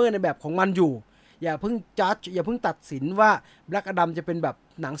ออฟฮิวเมอร์ในแบบของมันอยู่อย่าเพิ่งจัดอย่าเพิ่งตัดสินว่าแบล็กอดัมจะเป็นแบบ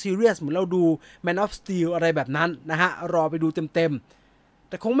หนังซีเรียสเหมือนเราดู Man of Steel อะไรแบบนั้นนะฮะรอไปดูเต็มๆ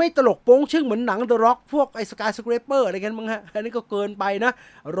แต่คงไม่ตลกโป้งชึ่งเหมือนหนัง The Rock พวกไอ้ Skyscraper อะไรกันมั้งฮะอันนี้ก็เกินไปนะ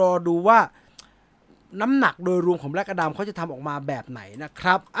รอดูว่าน้ำหนักโดยรวมของแบล็กอดัมเขาจะทำออกมาแบบไหนนะค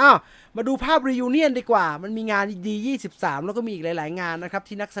รับมาดูภาพรียูเนียนดีกว่ามันมีงานดี23แล้วก็มีอีกหลายๆงานนะครับ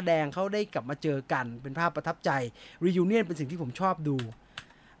ที่นักแสดงเขาได้กลับมาเจอกันเป็นภาพประทับใจรียูเนียนเป็นสิ่งที่ผมชอบดู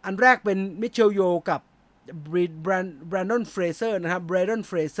อันแรกเป็นมิเชลโยกับแบรนดอนเฟรเซอร์นะครับแบรนดอนเ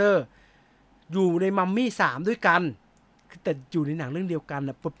ฟรเซอร์อยู่ในมัมมี่3ด้วยกันแต่อยู่ในหนังเรื่องเดียวกันน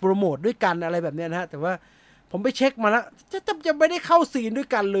ะโปรโมทด้วยกันอะไรแบบนี้นะฮะแต่ว่าผมไปเช็คมาแล้วจะไม่ได้เข้าซีนด้วย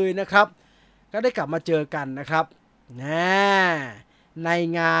กันเลยนะครับก็ได้กลับมาเจอกันนะครับใน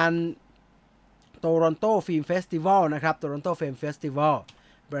งานโตรอนโตฟิล์มเฟสติวัลนะครับโตรอนโตฟิล์มเฟสติวัล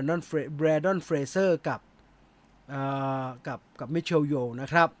แบรนดอนเฟรเซอร์กับมิเชลโยนะ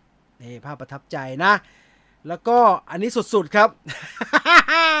ครับนี่ภาพประทับใจนะแล้วก็อันนี้สุดๆครับ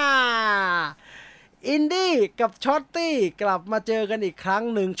อินดี้กับช็อตตี้กลับมาเจอกันอีกครั้ง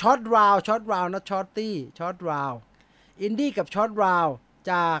หนึ่งช็อตราวนะช็อตตี้ช็อตราวอินดี้กับช็อตราว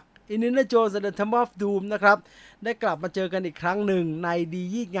จากอินเดียนาโจนส์ และ Temple of Doom นะครับได้กลับมาเจอกันอีกครั้งหนึ่งใน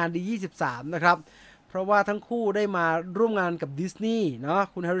งานD23นะครับเพราะว่าทั้งคู่ได้มาร่วมงานกับดิสนีย์เนาะ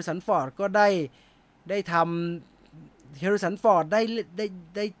คุณแฮร์ริสันฟอร์ดก็ได้ทำแฮร์ริสันฟอร์ด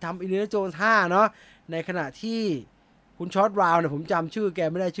ได้ทำอินเดียนาโจนส์5เนาะในขณะที่คุณช็อตราวเนี่ยผมจำชื่อแก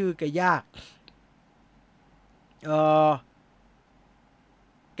ไม่ได้ชื่อแกยาก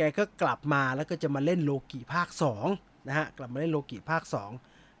แกก็กลับมาแล้วก็จะมาเล่นโลกิภาค2นะฮะกลับมาเล่นโลกิภาค2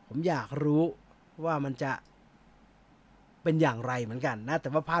ผมอยากรู้ว่ามันจะเป็นอย่างไรเหมือนกันนะแต่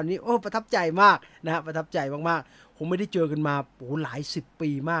ว่าภาพนี้ประทับใจมากนะฮะประทับใจมากๆผมไม่ได้เจอกันมาหลาย10 ปี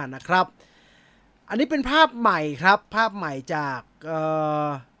มากนะครับอันนี้เป็นภาพใหม่ครับภาพใหม่จาก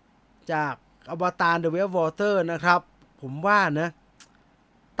อวตาร The Way of Water นะครับผมว่านะ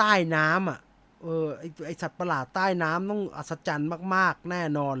ใต้น้ำไอสัตว์ประหลาดใต้น้ำต้องอัศจรรย์มากๆแน่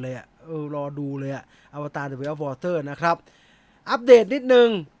นอนเลยรอดูเลยอวตาร The Way of Water นะครับ อัปเดตนิดนึง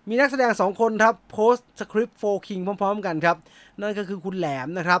มีนักแสดง2คนครับโพสต์สคริปต์โฟร์คิงพร้อมๆกันครับนั่นก็คือคุณแหลม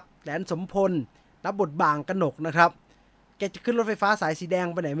นะครับแหลมสมพลรับบทบางกนกนะครับแกจะขึ้นรถไฟฟ้าสายสีแดง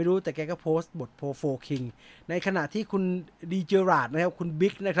ไปไหนไม่รู้แต่แกก็โพสต์บทโฟร์คิงในขณะที่คุณดีเจอราดนะครับคุณ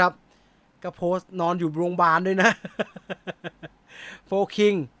บิ๊กนะครับก็โพสต์นอนอยู่โรงพยาบาลด้วยนะโฟร์คิ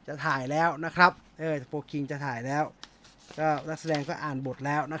งจะถ่ายแล้วนะครับโฟร์คิงจะถ่ายแล้วก็นักแสดงก็อ่านบทแ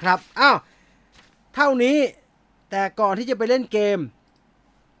ล้วนะครับอ้าวเท่านี้แต่ก่อนที่จะไปเล่นเกม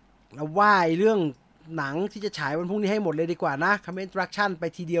เราว่าเรื่องหนังที่จะฉายวันพรุ่งนี้ให้หมดเลยดีกว่านะComment Instruction ไป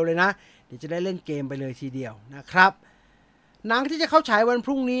ทีเดียวเลยนะเดี๋ยวจะได้เล่นเกมไปเลยทีเดียวนะครับหนังที่จะเข้าฉายวันพ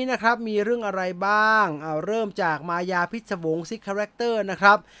รุ่งนี้นะครับมีเรื่องอะไรบ้างเริ่มจากมายาพิศวงซิกคาแรคเตอร์นะค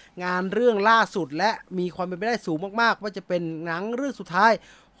รับงานเรื่องล่าสุดและมีความเป็นไปได้สูงมากๆว่าจะเป็นหนังเรื่องสุดท้าย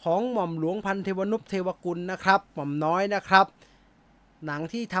ของหม่อมหลวงพันเทวนุพเทวกุลนะครับหม่อมน้อยนะครับหนัง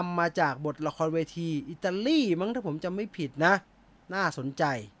ที่ทำมาจากบทละครเวทีอิตาลีมั้งถ้าผมจำไม่ผิดนะน่าสนใ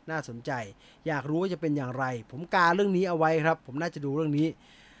จอยากรู้ว่าจะเป็นอย่างไรผมกาเรื่องนี้เอาไว้ครับผมน่าจะดูเรื่องนี้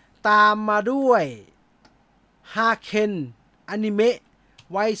ตามมาด้วยฮาเคนอนิเมะ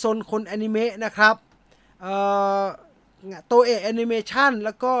วัยซนคนอนิเมะนะครับโตเอะแอนิเมชันแ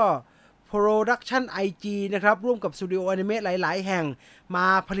ล้วก็โปรดักชัน IG นะครับร่วมกับสตูดิโออนิเมะหลายๆแห่งมา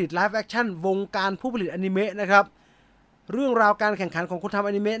ผลิตไลฟ์แอคชั่นวงการผู้ผลิตอนิเมะนะครับเรื่องราวการแข่งขันของคนทำ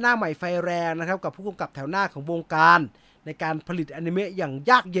อนิเมะหน้าใหม่ไฟแรงนะครับกับผู้กำกับแถวหน้าของวงการในการผลิตอนิเมะอย่าง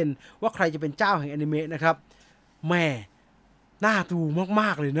ยากเย็นว่าใครจะเป็นเจ้าแห่งอนิเมะนะครับแม่น่าดูม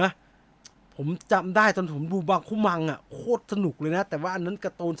ากๆเลยนะผมจำได้ตอนผมดูบางคุมังอ่ะโคตรสนุกเลยนะแต่ว่าอันนั้นก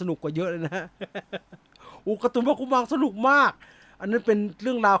าร์ตูนสนุกกว่าเยอะเลยนะโอ้การ์ตูนบางคุมังสนุกมากอันนั้นเป็นเ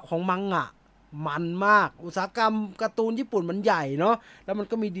รื่องราวของมังงะมันมากอุตสาหกรรมการ์ตูนญี่ปุ่นมันใหญ่เนาะแล้วมัน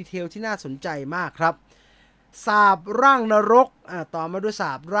ก็มีดีเทลที่น่าสนใจมากครับสาบร่างนรกต่อมาด้วยส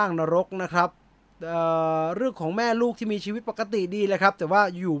าบร่างนรกนะครับเรื่องของแม่ลูกที่มีชีวิตปกติดีเลยครับแต่ว่า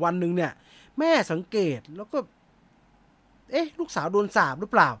อยู่วันหนึ่งเนี่ยแม่สังเกตแล้วก็ลูกสาวโดนสาบหรือ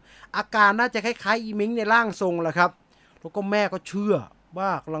เปล่าอาการน่าจะคล้ายๆอีมิงในร่างทรงแหละครับแล้วก็แม่ก็เชื่อว่า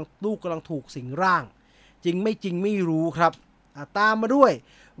ลูกกำลังถูกสิงร่างจริงไม่รู้ครับตามมาด้วย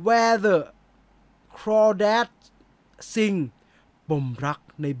Where the Crawdad Sing บ่มรัก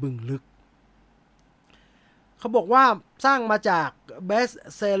ในบึงลึกเขาบอกว่าสร้างมาจาก Best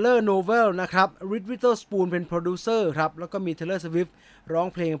Seller Novel นะครับ Reed Witherspoon เป็นโปรดิวเซอร์ครับแล้วก็มี Taylor Swift ร้อง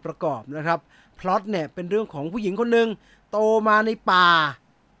เพลงประกอบนะครับพล็อตเนี่ยเป็นเรื่องของผู้หญิงคนหนึ่งโตมาในป่า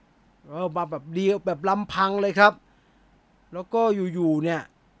มาแบบเดียวแบบลำพังเลยครับแล้วก็อยู่ๆเนี่ย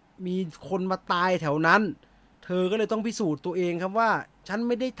มีคนมาตายแถวนั้นเธอก็เลยต้องพิสูจน์ตัวเองครับว่าฉันไ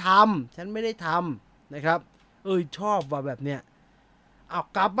ม่ได้ทำนะครับชอบว่าแบบเนี้ยเอา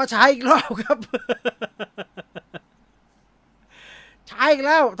กลับมาใช้อีกรอบครับ ใช้อีกแ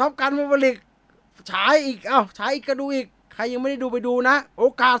ล้วท็อปกันมาบริกฉายอีกฉายอีกก็ดูอีกใครยังไม่ได้ดูไปดูนะโอ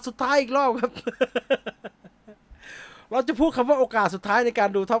กาสสุดท้ายอีกรอบครับ เราจะพูดคำว่าโอกาสสุดท้ายในการ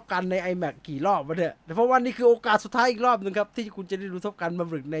ดูท็อปกันใน iMac กี่รอบวะเนี่ยเพราะว่านี่คือโอกาสสุดท้ายอีกรอบนึงครับที่คุณจะได้ดูท็อปกันมา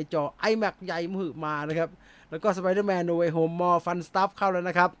บริกในจอ iMac ใหญ่มหึมานะครับแล้วก็ Spider-Man No Way Home More Fun Stuff เข้าแล้ว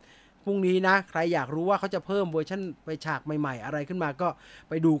นะครับพรุ่งนี้นะใครอยากรู้ว่าเขาจะเพิ่มเวอร์ชันไปฉากใหม่ๆอะไรขึ้นมาก็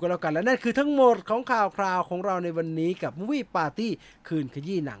ไปดูกันแล้วกันและนั่นคือทั้งหมดของข่าวคราวของเราในวันนี้กับ Movie Party คืนข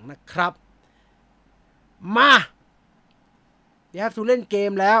ยี้หนังนะครับมาเดี๋ยวทูเล่นเก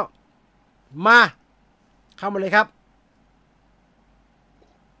มแล้วมาเข้ามาเลยครับ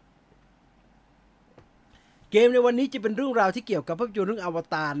เกมในวันนี้จะเป็นเรื่องราวที่เกี่ยวกับภาพยนตร์เรื่องอว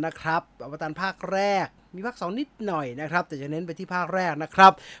ตารนะครับอวตารภาคแรกมีภาค2นิดหน่อยนะครับแต่จะเน้นไปที่ภาคแรกนะครั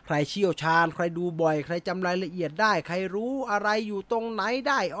บใครเชี่ยวชาญใครดูบ่อยใครจำรายละเอียดได้ใครรู้อะไรอยู่ตรงไหน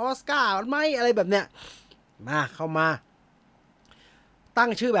ได้ออสการ์ไหมอะไรแบบเนี้ยมาเข้ามาตั้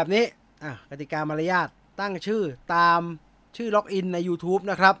งชื่อแบบนี้กติกามารยาทตั้งชื่อตามชื่อล็อกอินใน YouTube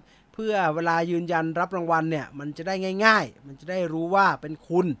นะครับเพื่อเวลายืนยันรับรางวัลเนี่ยมันจะได้ง่ายๆมันจะได้รู้ว่าเป็น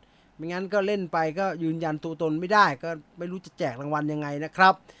คุณไม่งั้นก็เล่นไปก็ยืนยันตัวตนไม่ได้ก็ไม่รู้จะแจกรางวัลยังไงนะค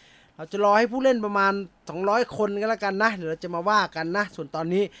รับเราจะรอให้ผู้เล่นประมาณ200คนกันแล้วกันนะเดี๋ยวเราจะมาว่ากันนะส่วนตอน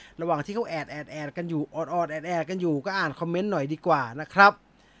นี้ระหว่างที่เขาแอดกันอยู่แอดกันอยู่ก็อ่านคอมเมนต์หน่อยดีกว่านะครับ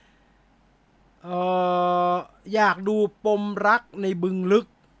อยากดูปมรักในบึงลึก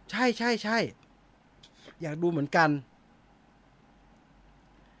ใช่อยากดูเหมือนกัน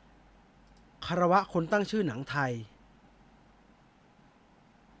คารวะคนตั้งชื่อหนังไทย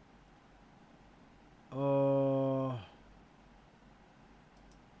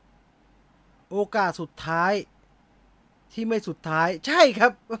โอกาสสุดท้ายที่ไม่สุดท้ายใช่ครั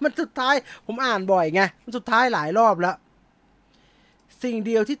บมันสุดท้ายผมอ่านบ่อยไงมันสุดท้ายหลายรอบแล้วสิ่งเ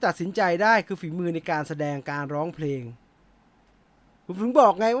ดียวที่ตัดสินใจได้คือฝีมือในการแสดงการร้องเพลงผมถึงบอ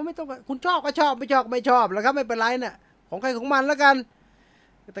กไงว่าไม่ต้องคุณชอบก็ชอบไม่ชอบก็ไม่ชอบแล้วครับไม่เป็นไรน่ะ ของใครของมันแล้วกัน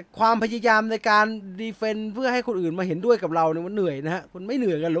แต่ความพยายามในการดีเฟนต์เพื่อให้คนอื่นมาเห็นด้วยกับเราเนี่ยมันเหนื่อยนะฮะคุณไม่เห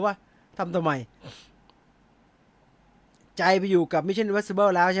นื่อยกันหรือว่าทำไมใจไปอยู่กับ Mission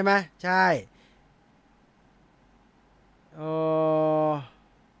Impossible แล้วใช่ไหมใช่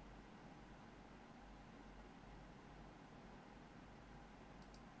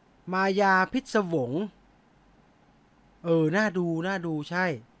มายาพิศวงน่าดูใช่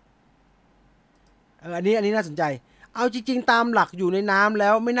อันนี้น่าสนใจเอาจริงๆตามหลักอยู่ในน้ำแล้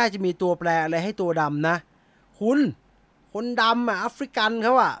วไม่น่าจะมีตัวแปรอะไรให้ตัวดำนะคุณคนดำแอฟริกันเข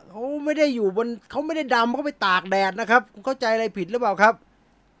าไม่ได้อยู่บนเขาไม่ได้ดำเขาไปตากแดดนะครับคุณเข้าใจอะไรผิดหรือเปล่าครับ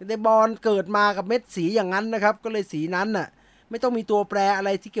ในบอลเกิดมากับเม็ดสีอย่างนั้นนะครับก็เลยสีนั้นน่ะไม่ต้องมีตัวแปรอะไร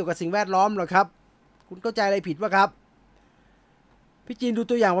ที่เกี่ยวกับสิ่งแวดล้อมหรอกครับคุณเข้าใจอะไรผิดวะครับพี่จีนดู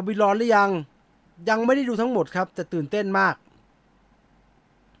ตัวอย่างบาบิลอนหรือยังไม่ได้ดูทั้งหมดครับแต่ตื่นเต้นมาก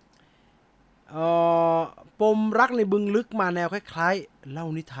ปมรักในบึงลึกมาแนวคล้ายๆเล่า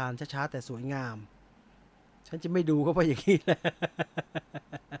นิทานช้าๆแต่สวยงามฉันจะไม่ดูก็เพราะอย่างนี้แหละ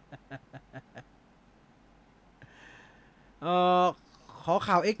ขอ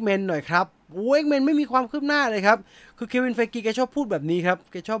ข่าว X-Men หน่อยครับX-Men ไม่มีความคืบหน้าเลยครับคือเควิน ไฟกีแกชอบพูดแบบนี้ครับ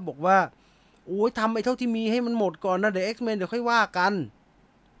แกชอบบอกว่าทำไอ้เท่าที่มีให้มันหมดก่อนนะเดี๋ยว X-Men เดี๋ยวค่อยว่ากัน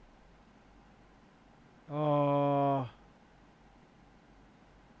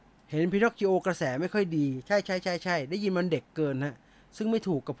เห็นพินอคคิโอกระแสไม่ค่อยดีใช่ได้ยินมันเด็กเกินฮะซึ่งไม่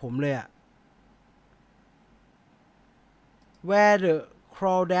ถูกกับผมเลยWhere the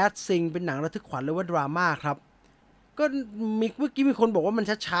Crawdads Sing เป็นหนังระทึกขวัญหรือว่าดราม่าครับก็เมื่อกี้มีคนบอกว่ามัน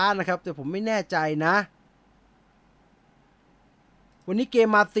ช้าๆนะครับแต่ผมไม่แน่ใจนะวันนี้เกม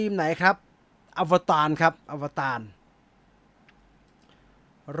มาธีมไหนครับอวตารครับอวตาร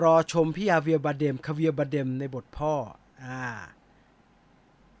รอชมพี่คาเวียร์บาเดมในบทพ่อ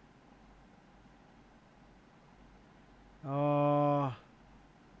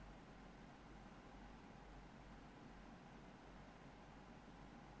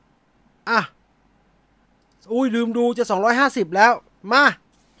ลืมดูจะ250แล้วมา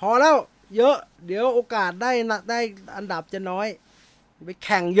พอแล้วเยอะเดี๋ยวโอกาสได้อันดับจะน้อยไปแ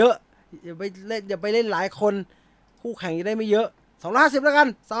ข่งเยอะอย่าไปเล่นหลายคนคู่แข่งจะได้ไม่เยอะ250แล้วกัน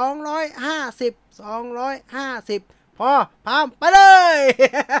250พอพามไปเลย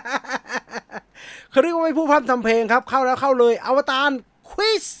เขาเรียกว่าไม่พูดพร่ำทำเพลงครับเข้าแล้วเข้าเลยอวตารค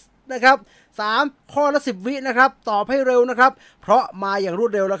วิสนะครับ3ข้อละ10 วินะครับตอบให้เร็วนะครับเพราะมาอย่างรว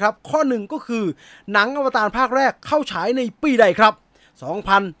ดเร็วแล้วครับข้อ1ก็คือหนังอวตารภาคแรกเข้าฉายในปีใดครับ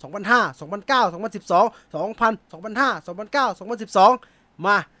2000 2005 2009 2012 2000 2005 2009 2012ม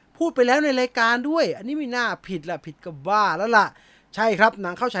าพูดไปแล้วในรายการด้วยอันนี้ไม่น่าผิดละผิดกับว่าแล้วล่ะใช่ครับหนั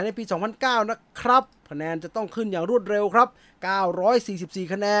งเข้าฉายในปี 2009 นะครับคะแนนจะต้องขึ้นอย่างรวดเร็วครับ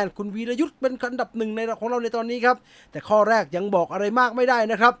944คะแนนคุณวีรยุทธ์เป็นอันดับ1ในของเราในตอนนี้ครับแต่ข้อแรกยังบอกอะไรมากไม่ได้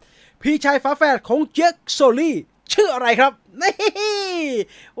นะครับพี่ชายฝาแฝดของเจคโซลี่ชื่ออะไรครับนี่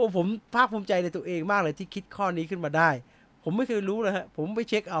ผมภาคภูมิใจในตัวเองมากเลยที่คิดข้อนี้ขึ้นมาได้ผมไม่เคยรู้เลยฮะผมไป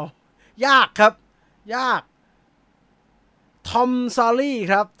เช็คเอายากครับยากทอมซาลี่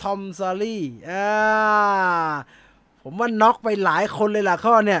ครับทอมซาลี่ผมว่าน็อกไปหลายคนเลยล่ะ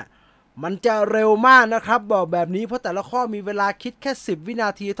ข้อเนี่ยมันจะเร็วมากนะครับบอกแบบนี้เพราะแต่ละข้อมีเวลาคิดแค่10 วินา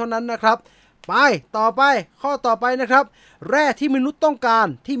ทีเท่านั้นนะครับไปต่อไปข้อต่อไปนะครับแร่ที่มนุษย์ต้องการ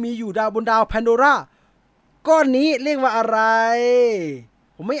ที่มีอยู่บนดาวแพนโดราก้อนนี้เรียกว่าอะไร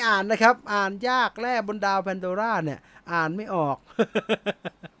ผมไม่อ่านนะครับอ่านยากแร่บนดาวแพนโดราเนี่ยอ่านไม่ออก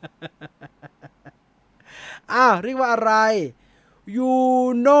เรียกว่าอะไรยู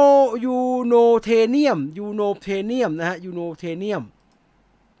โนเทเนียมนะฮะยูโนเทเนียม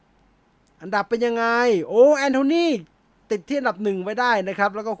อันดับเป็นยังไงแอนโทนีติดที่อันดับ1ไว้ได้นะครับ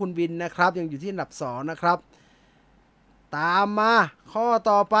แล้วก็คุณวินนะครับยังอยู่ที่อันดับ2นะครับตามมาข้อ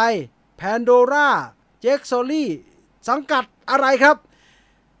ต่อไปแพนโดราเจคโซลี่สังกัดอะไรครับ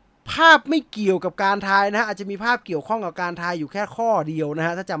ภาพไม่เกี่ยวกับการทายนะอาจจะมีภาพเกี่ยวข้องกับการทายอยู่แค่ข้อเดียวนะฮ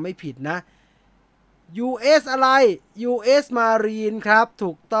ะถ้าจำไม่ผิดนะ US อะไร US Marine ครับ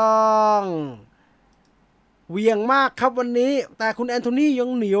ถูกต้องเวียงมากครับวันนี้แต่คุณแอนโทนียัง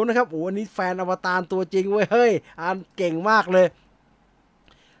เหนียวนะครับอันนี้แฟนอวตารตัวจริงเว้ยเฮ้ยอ่านเก่งมากเลย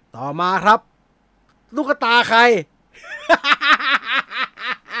ต่อมาครับลูกตาใคร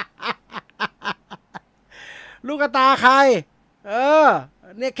ลูกตาใคร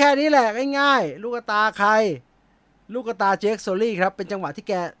เนี่ยแค่นี้แหละง่ายๆลูกตาใครลูกตาเจคโซลี่ครับเป็นจังหวะที่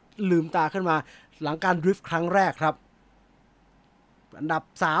แกลืมตาขึ้นมาหลังการดริฟต์ครั้งแรกครับอันดับ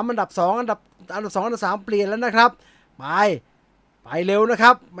3อันดับ2อันดับ2อันดับ3เปลี่ยนแล้วนะครับไปเร็วนะค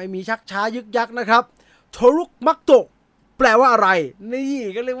รับไม่มีชักช้ายึกยักนะครับโทรุกมักโต แปลว่าอะไรนี่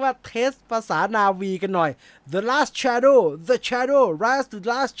ก็เรียกว่าเทสภาษานาวีกันหน่อย The Last Shadow The Shadow Rise to the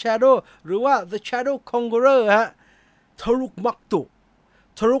Last Shadow หรือว่า The Shadow Conqueror ฮะทรุกมัก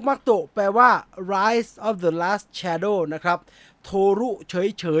ตุแปลว่า Rise of the Last Shadow นะครับโทรุเ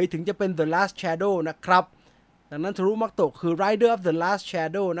ฉยๆถึงจะเป็น The Last Shadow นะครับดังนั้นทรุมักตุคือ Rider of the Last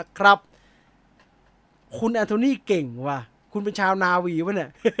Shadow นะครับคุณแอนโทนีเก่งว่ะคุณเป็นชาวนาวีวะเนี่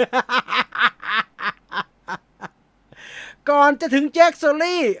ย ก่อนจะถึงแจ็คโซ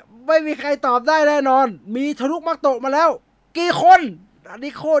ลี่ไม่มีใครตอบได้แน่นอนมีทรุมักโตะมาแล้วกี่คนอัน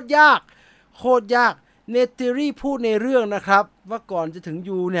นี้โคตรยากเนติรีพูดในเรื่องนะครับว่าก่อนจะถึง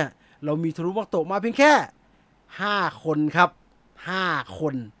ยูเนี่ยเรามีทรุมักโตะมาเพียงแค่5คนครับ5ค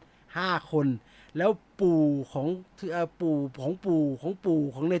นแล้วปู่ขอ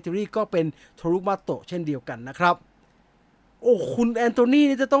งเนติรีก็เป็นทรุมักโตะเช่นเดียวกันนะครับโอ้คุณแอนโทนี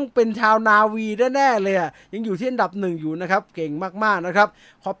นี่จะต้องเป็นชาวนาวีแน่ๆเลยอ่ะยังอยู่ที่อันดับ1อยู่นะครับเก่งมากๆนะครับ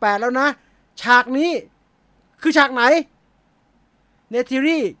ขอ8แล้วนะฉากนี้คือฉากไหนเนติ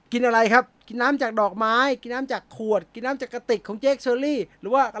รีกินอะไรครับกินน้ำจากดอกไม้กินน้ำจากขวดกินน้ำจากกระติกของเจคเชอร์รี่หรื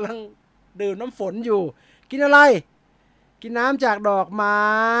อว่ากำลังดื่มน้ำฝนอยู่กินอะไรกินน้ำจากดอกไม้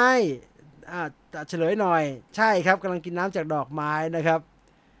เฉลยหน่อยใช่ครับกำลังกินน้ำจากดอกไม้นะครับ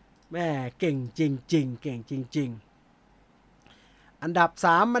แม่เก่งจริงๆอันดับ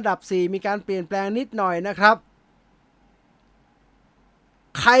3อันดับ4มีการเปลี่ยนแปลงนิดหน่อยนะครับ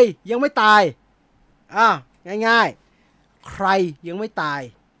ใครยังไม่ตายง่ายๆใครยังไม่ตาย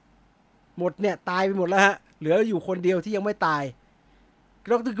หมดเนี่ยตายไปหมดแล้วฮะเหลืออยู่คนเดียวที่ยังไม่ตายด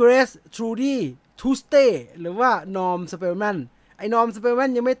ร. เกรซ ทรูดี้ ทูสเต้หรือว่านอร์ม สเปลแมนไอ้นอร์ม สเปลแม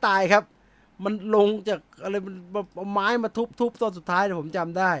นยังไม่ตายครับมันลงจากอะไรมันเอาไม้มาทุบตอนสุดท้ายผมจ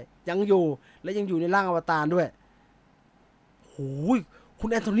ำได้ยังอยู่และยังอยู่ในร่างอวตารด้วยโอ้ยคุณ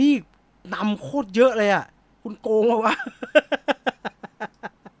แอนโทนีนำโคตรเยอะเลยอ่ะคุณโกงวะ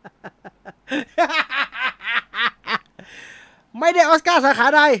ไม่ได้ออสการ์สาขา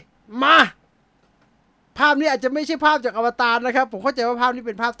ใดมาภาพนี้อาจจะไม่ใช่ภาพจากอวตารนะครับผมเข้าใจว่าภาพนี้เ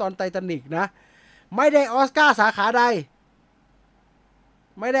ป็นภาพตอนไททานิกนะไม่ได้ออสการ์สาขาใ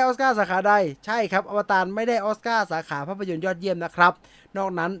ดใช่ครับอวตารไม่ได้ออสการ์สาขาภาพยนตร์ยอดเยี่ยมนะครับนอ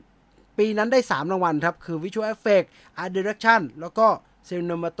กนั้นปีนั้นได้3รางวัลครับคือ Visual Effect Art Direction แล้วก็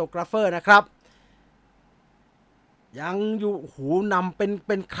Cinematographer นะครับยังอยู่นำเ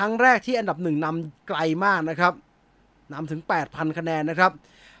ป็นครั้งแรกที่อันดับ1นำไกลมากนะครับนำถึง 8,000 คะแนนนะครับ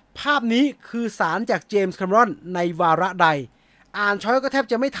ภาพนี้คือสารจากเจมส์ แคมรอนในวาระใดอ่านช้อยก็แทบ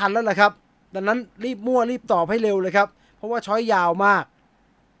จะไม่ทันแล้วแหละครับดังนั้นรีบตอบให้เร็วเลยครับเพราะว่าช้อยยาวมาก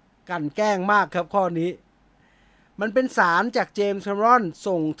กันแกล้งมากครับข้อนี้มันเป็นสารจากเจมส์ แคมรอน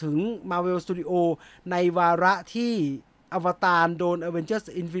ส่งถึง Marvel Studio ในวาระที่อวตารโดน Avengers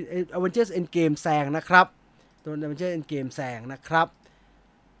Endgame แซงนะครับโดน Avengers Endgame แซงนะครับ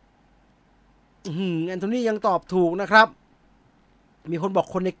แอนโทนียังตอบถูกนะครับมีคนบอก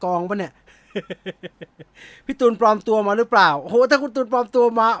คนในกองปะเนี่ย พี่ตูนปลอมตัวมาหรือเปล่าโอ้โหถ้าคุณตูนปลอมตัว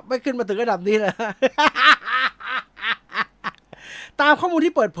มาไม่ขึ้นมาถึงระดับนี้เลย ตามข้อมูล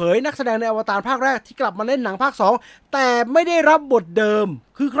ที่เปิดเผยนักแสดงในอวตารภาคแรกที่กลับมาเล่นหนังภาค2แต่ไม่ได้รับบทเดิม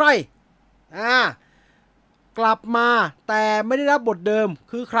คือใครกลับมาแต่ไม่ได้รับบทเดิม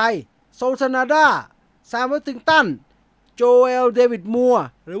คือใครโซลซานาดาแซม เวอร์ติงตันโจเอล เดวิด มัวร์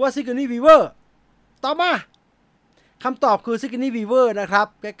หรือว่าซิกนี วีเวอร์ต่อมาคำตอบคือซิกนี วีเวอร์นะครับ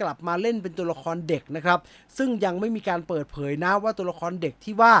แกกลับมาเล่นเป็นตัวละครเด็กนะครับซึ่งยังไม่มีการเปิดเผยนะว่าตัวละครเด็ก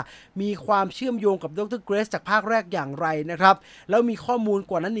ที่ว่ามีความเชื่อมโยงกับดร. เกรซจากภาคแรกอย่างไรนะครับแล้วมีข้อมูล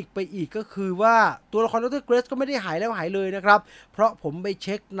กว่านั้นอีกก็คือว่าตัวละครดร. เกรซก็ไม่ได้หายแล้วหายเลยนะครับเพราะผมไปเ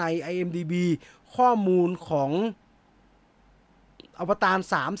ช็คใน IMDb ข้อมูลของอวตาร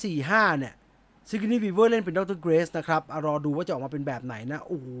3 4 5เนี่ยซิกนี วีเวอร์เล่นเป็นดร. เกรซนะครับรอดูว่าจะออกมาเป็นแบบไหนนะโ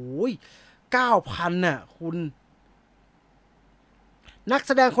อ้โห 9,000 น่ะคุณนักแ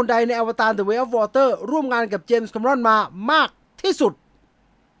สดงคนใดในอวตาร The Way of Water ร่วมงานกับเจมส์ แคมรอนมามากที่สุด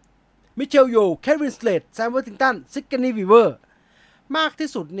มิเชล โย เคท วินสเลต แซม เวอร์ติงตัน ซิกนี วีเวอร์มากที่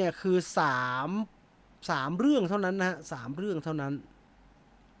สุดเนี่ยคือ3เรื่องเท่านั้นนะฮะ3เรื่องเท่านั้น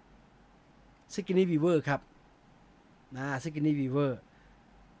ซิกนี วีเวอร์ครับซิกนี วีเวอร์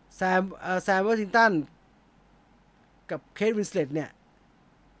แซม เวอร์ติงตันกับเคท วินสเลตเนี่ย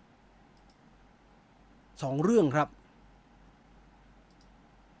2เรื่องครับ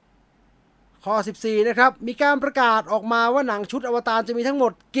ข้อ14นะครับมีการประกาศออกมาว่าหนังชุดอวตารจะมีทั้งหม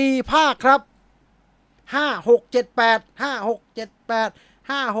ดกี่ภาคครับ5 6 7 8 5 6 7 8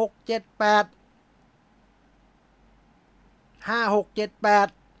 5 6 7 8 5 6 7 8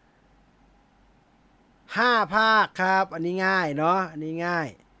 5ภาคครับอันนี้ง่ายเนาะอันนี้ง่าย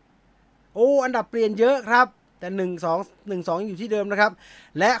โอ้อันดับเปลี่ยนเยอะครับ แต่1-2อยู่ที่เดิมนะครับ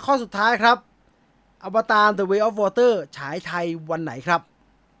และข้อสุดท้ายครับอวตาร The Way of Water ฉายไทยวันไหนครับ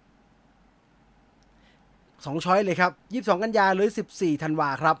2ช้อยเลยครับ22กันยาหรือ14ธันวา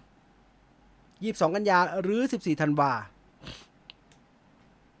ครับ22กันยาหรือ14ธันวา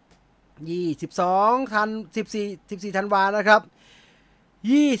14ธันวานะครับ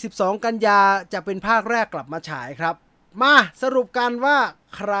22กันยาจะเป็นภาคแรกกลับมาฉายครับมาสรุปกันว่า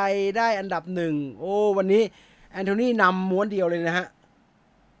ใครได้อันดับ1โอ้วันนี้แอนโทนีนำม้วนเดียวเลยนะฮะ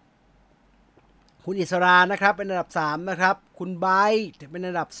คุณอิสรานะครับเป็นอันดับ3นะครับคุณไบท์เป็น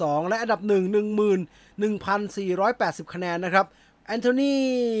อันดับ2และอันดับ11,480 คะแนนนะครับแอนโทนี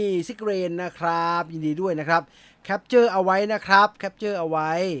ซิกเรนนะครับยินดีด้วยนะครับแคปเจอร์เอาไว้นะครับแคปเจอร์เอาไว้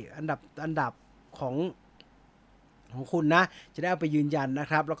อันดับของคุณนะจะได้เอาไปยืนยันนะ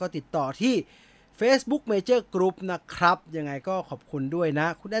ครับแล้วก็ติดต่อที่ Facebook Major Group นะครับยังไงก็ขอบคุณด้วยนะ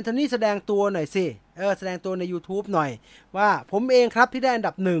คุณแอนโทนีแสดงตัวหน่อยสิแสดงตัวใน YouTube หน่อยว่าผมเองครับที่ได้อัน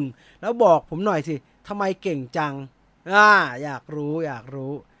ดับ1แล้วบอกผมหน่อยสิทำไมเก่งจังอยากรู้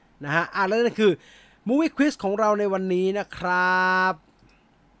นะฮะแล้วนั่นคือ Movie Quiz ของเราในวันนี้นะครับ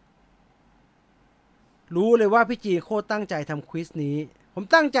รู้เลยว่าพี่จีโคตรตั้งใจทำควิสนี้ผม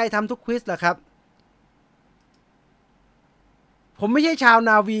ตั้งใจทำทุกควิสแหละครับผมไม่ใช่ชาว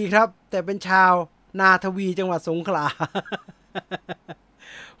นาวีครับแต่เป็นชาวนาทวีจังหวัดสงขลา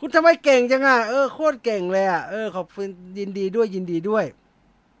คุณทำไมเก่งจังโคตรเก่งเลยขอบคุณยินดีด้วย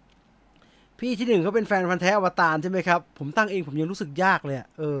พี่ที่1เขาเป็นแฟนพันธุ์แท้อวตารใช่ไหมครับผมตั้งเองผมยังรู้สึกยากเลย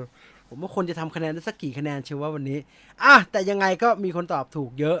ผมว่าคนจะทำคะแนนได้สักกี่คะแนนเชื่อว่าวันนี้แต่ยังไงก็มีคนตอบถูก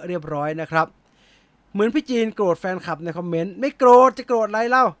เยอะเรียบร้อยนะครับเหมือนพี่จีนโกรธแฟนคลับในคอมเมนต์ไม่โกรธจะโกรธอะไร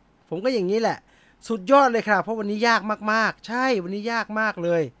เล่าผมก็อย่างนี้แหละสุดยอดเลยครับเพราะวันนี้ยากมากๆใช่วันนี้ยากมากเล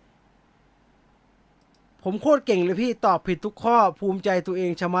ยผมโคตรเก่งเลยพี่ตอบผิดทุกข้อภูมิใจตัวเอ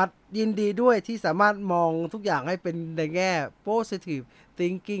งชะมัดยินดีด้วยที่สามารถมองทุกอย่างให้เป็นในแง่ positive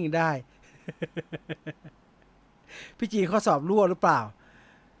thinking ได้ พี่จีนข้อสอบรั่วหรือเปล่า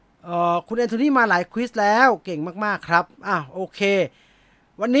คุณแอนโทนีมาหลายควิสแล้วเก่งมากๆครับโอเค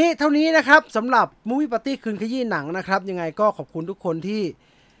วันนี้เท่านี้นะครับสำหรับ Movie Party คืนขยี้หนังนะครับยังไงก็ขอบคุณทุกคนที่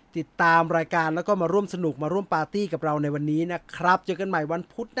ติดตามรายการแล้วก็มาร่วมสนุกมาร่วมปาร์ตี้กับเราในวันนี้นะครับเจอกันใหม่วัน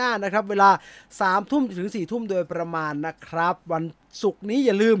พุธหน้านะครับเวลา 3 ทุ่มถึง 4 ทุ่มโดยประมาณนะครับวันศุกร์นี้อ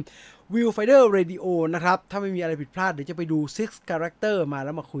ย่าลืม Viewfinder Radio นะครับถ้าไม่มีอะไรผิดพลาดเดี๋ยวจะไปดู Six Character มาแ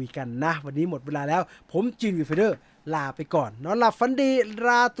ล้วมาคุยกันนะวันนี้หมดเวลาแล้วผมจีน Viewfinder ลาไปก่อนนอนหลับฝันดีร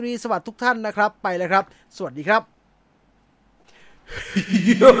าตรีสวัสดิ์ทุกท่านนะครับไปเลยครับสวัสดีครับ